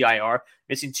LTIR,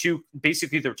 missing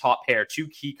basically their top pair, 2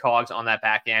 key cogs on that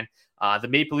back end. The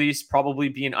Maple Leafs probably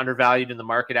being undervalued in the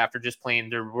market after just playing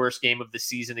their worst game of the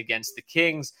season against the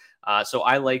Kings. So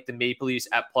I like the Maple Leafs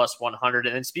at plus 100.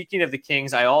 And then speaking of the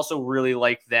Kings, I also really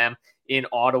like them in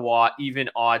Ottawa, even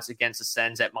odds against the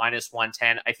Sens at minus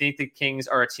 110. I think the Kings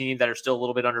are a team that are still a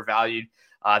little bit undervalued.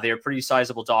 They are pretty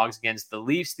sizable dogs against the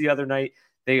Leafs the other night.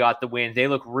 They got the win. They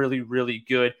look really, really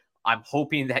good. I'm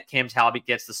hoping that Cam Talbot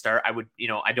gets the start. I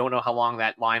don't know how long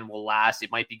that line will last.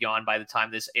 It might be gone by the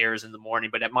time this airs in the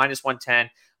morning, but at minus 110,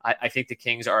 I think the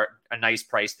Kings are a nice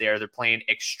price there. They're playing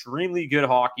extremely good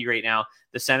hockey right now.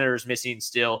 The Senators missing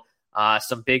still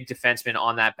some big defensemen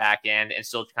on that back end and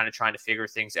still kind of trying to figure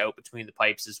things out between the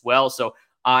pipes as well. So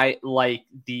I like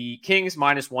the Kings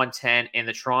minus 110 and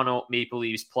the Toronto Maple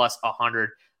Leafs plus 100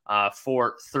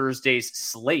 for Thursday's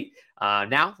slate.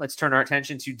 Now let's turn our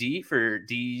attention to D for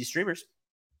D streamers.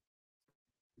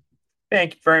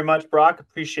 Thank you very much, Brock.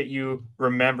 Appreciate you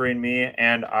remembering me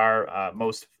and our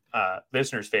most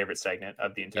listeners' favorite segment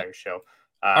of the entire show.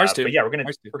 Ours too. But yeah, we're gonna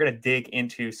dig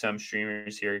into some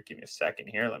streamers here. Give me a second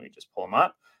here. Let me just pull them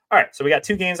up. All right, so we got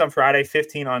 2 games on Friday,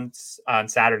 15 on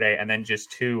Saturday, and then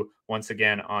just 2 once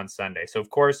again on Sunday. So, of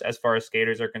course, as far as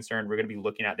skaters are concerned, we're going to be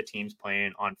looking at the teams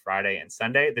playing on Friday and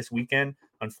Sunday. This weekend,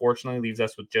 unfortunately, leaves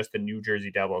us with just the New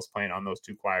Jersey Devils playing on those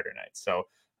 2 quieter nights. So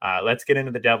let's get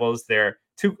into the Devils. They're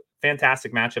 2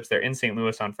 fantastic matchups. They're in St.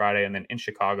 Louis on Friday and then in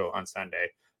Chicago on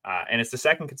Sunday. And it's the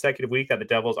second consecutive week that the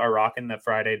Devils are rocking the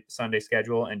Friday-Sunday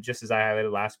schedule. And just as I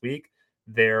highlighted last week,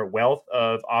 their wealth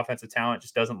of offensive talent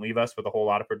just doesn't leave us with a whole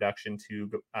lot of production to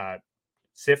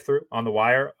sift through on the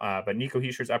wire. But Nico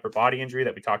Hischier's upper body injury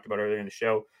that we talked about earlier in the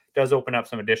show does open up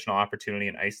some additional opportunity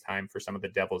and ice time for some of the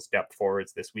Devils' depth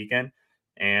forwards this weekend.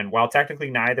 And while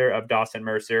technically neither of Dawson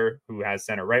Mercer, who has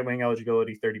center right wing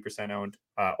eligibility, 30% owned,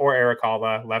 or Erik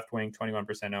Haula, left wing,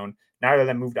 21% owned, neither of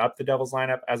them moved up the Devils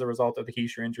lineup as a result of the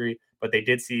Hischier injury, but they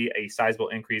did see a sizable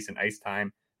increase in ice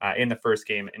time in the first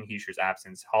game in Hischier's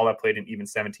absence. Haula played an even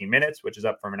 17 minutes, which is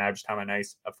up from an average time on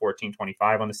ice of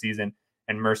 14.25 on the season.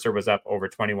 And Mercer was up over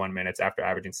 21 minutes after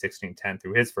averaging 16.10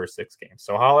 through his first 6 games.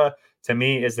 So Haula, to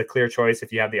me, is the clear choice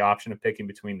if you have the option of picking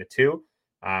between the two.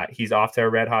 He's off to a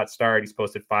red-hot start. He's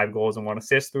posted 5 goals and 1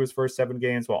 assist through his first 7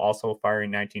 games, while also firing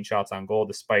 19 shots on goal,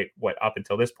 despite what up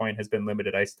until this point has been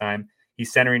limited ice time.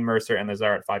 He's centering Mercer and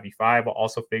Lazar at 5v5, while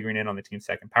also figuring in on the team's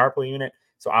second power play unit.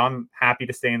 So I'm happy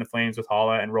to stay in the Flames with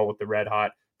Haula and roll with the red-hot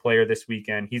player this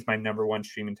weekend. He's my number 1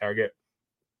 streaming target.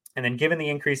 And then given the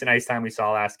increase in ice time we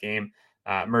saw last game,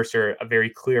 Mercer, a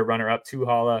very clear runner-up to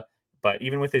Haula. But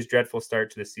even with his dreadful start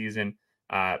to the season,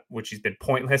 which has been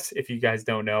pointless, if you guys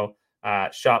don't know,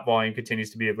 shot volume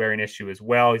continues to be a glaring issue as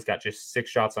well. He's got just 6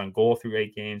 shots on goal through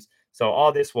 8 games. So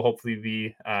all this will hopefully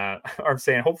be,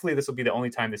 hopefully this will be the only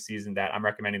time this season that I'm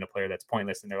recommending a player that's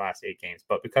pointless in their last 8 games.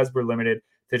 But because we're limited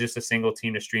to just a single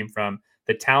team to stream from,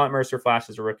 the talent Mercer flashed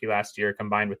as a rookie last year,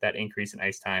 combined with that increase in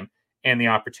ice time and the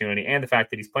opportunity, and the fact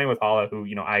that he's playing with Haula, who,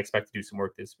 I expect to do some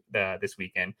work this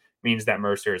weekend, means that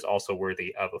Mercer is also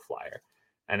worthy of a flyer.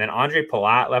 And then Andre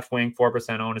Palat, left wing,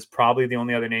 4% owned, is probably the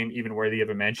only other name even worthy of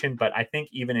a mention. But I think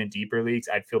even in deeper leagues,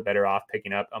 I'd feel better off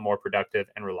picking up a more productive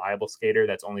and reliable skater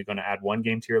that's only going to add 1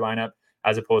 game to your lineup,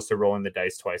 as opposed to rolling the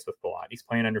dice twice with Palat. He's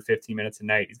playing under 15 minutes a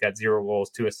night. He's got 0 goals,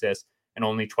 2 assists, and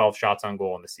only 12 shots on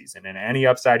goal in the season. And any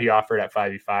upside he offered at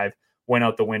 5v5 went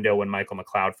out the window when Michael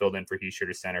McLeod filled in for Hischier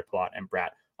to center, Palat and Bratt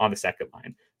on the second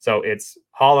line. So it's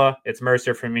Haula, it's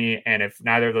Mercer for me. And if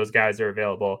neither of those guys are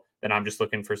available, then I'm just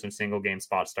looking for some single game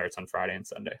spot starts on Friday and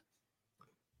Sunday.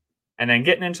 And then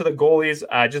getting into the goalies,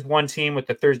 just one team with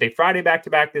the Thursday-Friday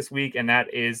back-to-back this week, and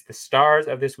that is the stars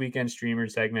of this weekend streamer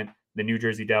segment, the New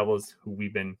Jersey Devils, who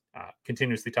we've been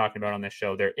continuously talking about on this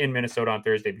show. They're in Minnesota on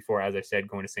Thursday before, as I said,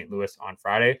 going to St. Louis on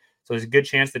Friday. So there's a good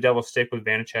chance the Devils stick with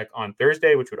Vanacek on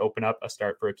Thursday, which would open up a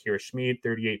start for Akira Schmid,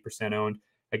 38% owned,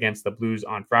 against the Blues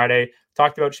on Friday.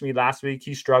 Talked about Schmid last week.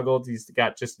 He struggled. He's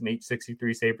got just an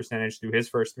 .863 save percentage through his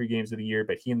first 3 games of the year,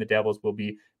 but he and the Devils will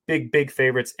be big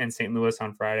favorites in St. Louis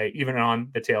on Friday, even on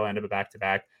the tail end of a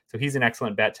back-to-back. So he's an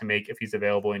excellent bet to make if he's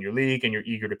available in your league and you're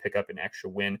eager to pick up an extra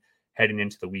win heading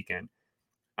into the weekend.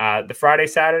 The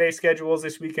Friday-Saturday schedules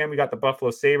this weekend, we got the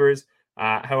Buffalo Sabres.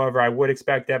 However, I would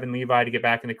expect Devin Levi to get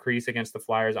back in the crease against the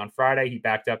Flyers on Friday. He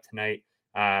backed up tonight,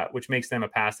 which makes them a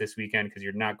pass this weekend because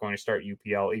you're not going to start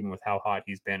UPL even with how hot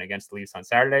he's been against the Leafs on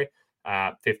Saturday.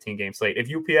 15-game slate. If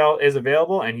UPL is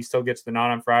available and he still gets the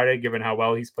nod on Friday, given how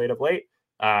well he's played of late,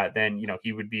 then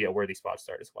he would be a worthy spot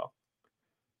start as well.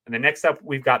 And then next up,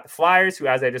 we've got the Flyers, who,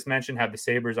 as I just mentioned, have the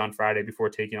Sabres on Friday before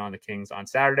taking on the Kings on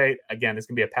Saturday. Again, this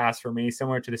can be a pass for me.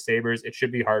 Similar to the Sabres, it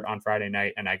should be hard on Friday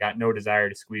night, and I got no desire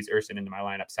to squeeze Urson into my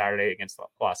lineup Saturday against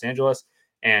Los Angeles.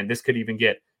 And this could even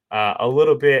get a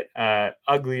little bit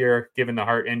uglier given the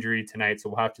heart injury tonight, so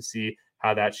we'll have to see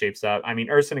how that shapes up. I mean,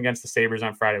 Urson against the Sabres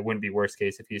on Friday wouldn't be worst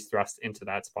case if he's thrust into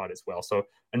that spot as well. So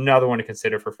another one to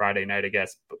consider for Friday night, I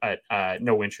guess, but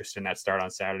no interest in that start on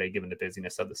Saturday given the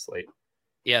busyness of the slate.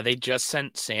 Yeah, they just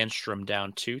sent Sandstrom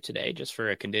down today just for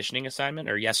a conditioning assignment,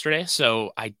 or yesterday.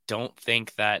 So I don't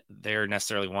think that they're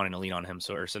necessarily wanting to lean on him.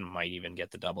 So Urson might even get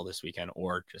the double this weekend,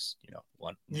 or just,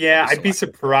 one. Yeah, I'd be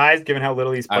surprised given how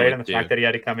little he's played and the fact that he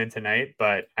had to come in tonight.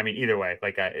 But I mean, either way,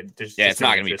 it's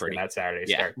not going to be pretty that Saturday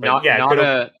start.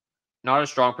 But, not a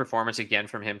strong performance again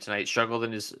from him tonight. Struggled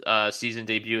in his season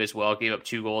debut as well. Gave up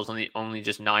 2 goals on the only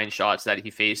just 9 shots that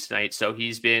he faced tonight. So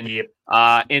he's been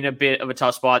in a bit of a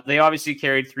tough spot. They obviously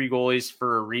carried 3 goalies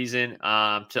for a reason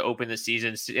to open the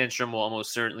season. Sandstrom will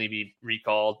almost certainly be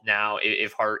recalled now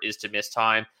if Hart is to miss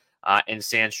time. And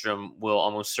Sandstrom will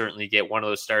almost certainly get one of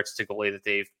those starts to goalie that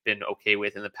they've been okay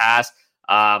with in the past.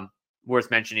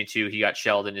 Worth mentioning too, he got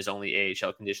shelled in his only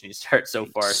AHL conditioning start so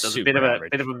far. So a bit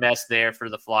of a mess there for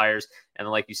the Flyers, and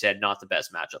like you said, not the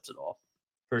best matchups at all.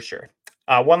 For sure.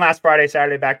 One last Friday,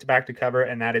 Saturday back-to-back to cover,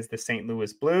 and that is the St.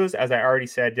 Louis Blues. As I already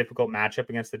said, difficult matchup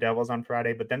against the Devils on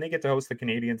Friday, but then they get to host the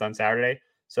Canadiens on Saturday.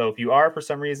 So if you are, for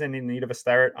some reason, in need of a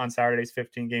start on Saturday's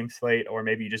 15-game slate, or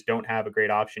maybe you just don't have a great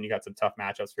option, you got some tough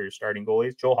matchups for your starting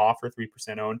goalies, Joel Hofer,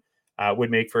 3% owned,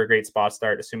 would make for a great spot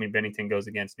start, assuming Binnington goes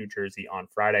against New Jersey on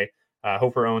Friday.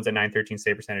 Hofer owns a .913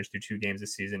 save percentage through 2 games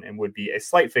this season and would be a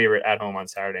slight favorite at home on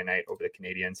Saturday night over the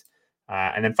Canadiens.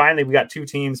 And then finally, we got 2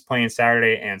 teams playing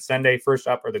Saturday and Sunday. First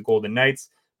up are the Golden Knights,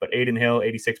 but Adin Hill,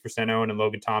 86% owned, and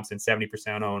Logan Thompson,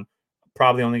 70% owned.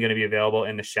 Probably only going to be available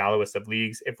in the shallowest of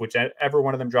leagues. If whichever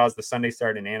one of them draws the Sunday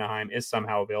start in Anaheim is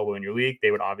somehow available in your league,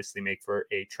 they would obviously make for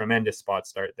a tremendous spot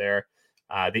start there.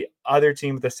 The other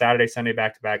team with the Saturday-Sunday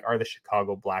back-to-back are the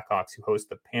Chicago Blackhawks, who host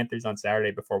the Panthers on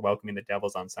Saturday before welcoming the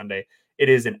Devils on Sunday. It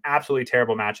is an absolutely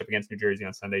terrible matchup against New Jersey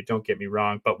on Sunday, don't get me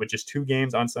wrong, but with just 2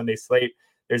 games on Sunday's slate,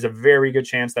 there's a very good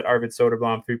chance that Arvid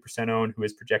Soderblom, 3% owned, who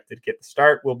is projected to get the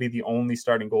start, will be the only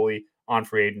starting goalie on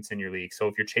free agents in your league. So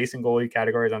if you're chasing goalie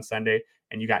categories on Sunday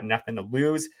and you got nothing to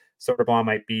lose, Soderblom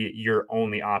might be your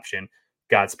only option.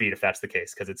 Godspeed if that's the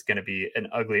case, because it's going to be an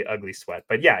ugly, ugly sweat.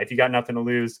 But yeah, if you got nothing to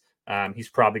lose, he's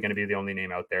probably going to be the only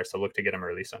name out there. So look to get him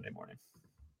early Sunday morning.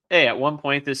 Hey, at one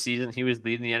point this season, he was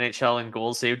leading the NHL in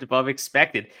goals saved above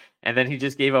expected, and then he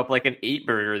just gave up like an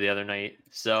 8-burger the other night.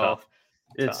 So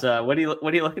it's what are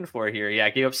you looking for here? Yeah,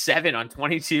 gave up 7 on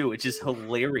 22, which is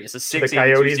hilarious. A 6. The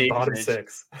Coyotes bottom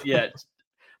 6. Yeah,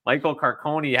 Michael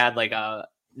Carcone had like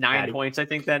 9 points, I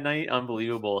think, that night.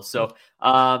 Unbelievable. So,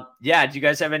 yeah, do you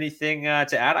guys have anything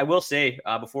to add? I will say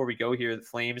before we go here, the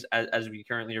Flames, as we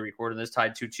currently are recording this,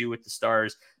 tied 2-2 with the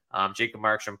Stars. Jacob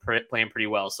Markstrom playing pretty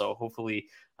well, so hopefully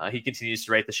he continues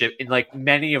to right the ship. In like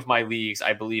many of my leagues,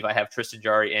 I believe I have Tristan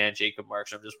Jarry and Jacob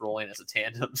Markstrom just rolling as a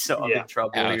tandem, so I'm in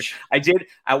trouble here. I did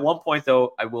at one point,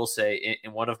 though, I will say,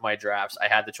 in one of my drafts, I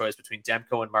had the choice between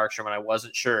Demko and Markstrom, and I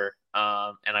wasn't sure.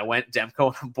 And I went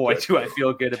Demko, and boy, do I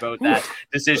feel good about that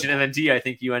decision. And then D, I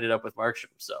think you ended up with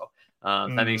Markstrom, so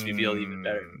that makes me feel even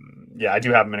better. Yeah, I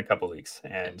do have him in a couple leagues,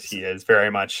 and he is very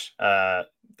much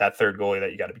that third goalie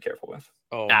that you got to be careful with.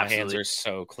 Oh, my hands are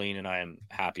so clean, and I am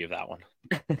happy of that one.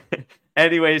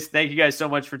 Anyways, thank you guys so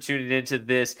much for tuning into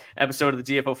this episode of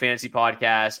the DFO Fantasy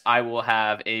Podcast. I will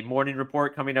have a morning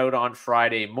report coming out on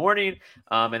Friday morning,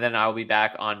 and then I'll be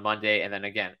back on Monday. And then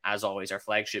again, as always, our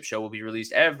flagship show will be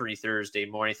released every Thursday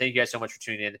morning. Thank you guys so much for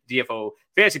tuning in. The DFO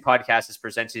Fantasy Podcast is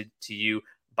presented to you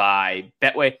by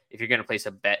Betway. If you're going to place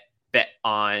a bet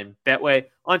on Betway.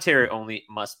 Ontario only,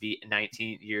 must be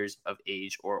 19 years of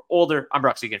age or older. I'm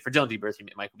Brock Seguin for Dylan D. Berthium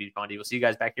and Michael B. Bondi. We'll see you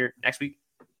guys back here next week.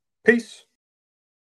 Peace.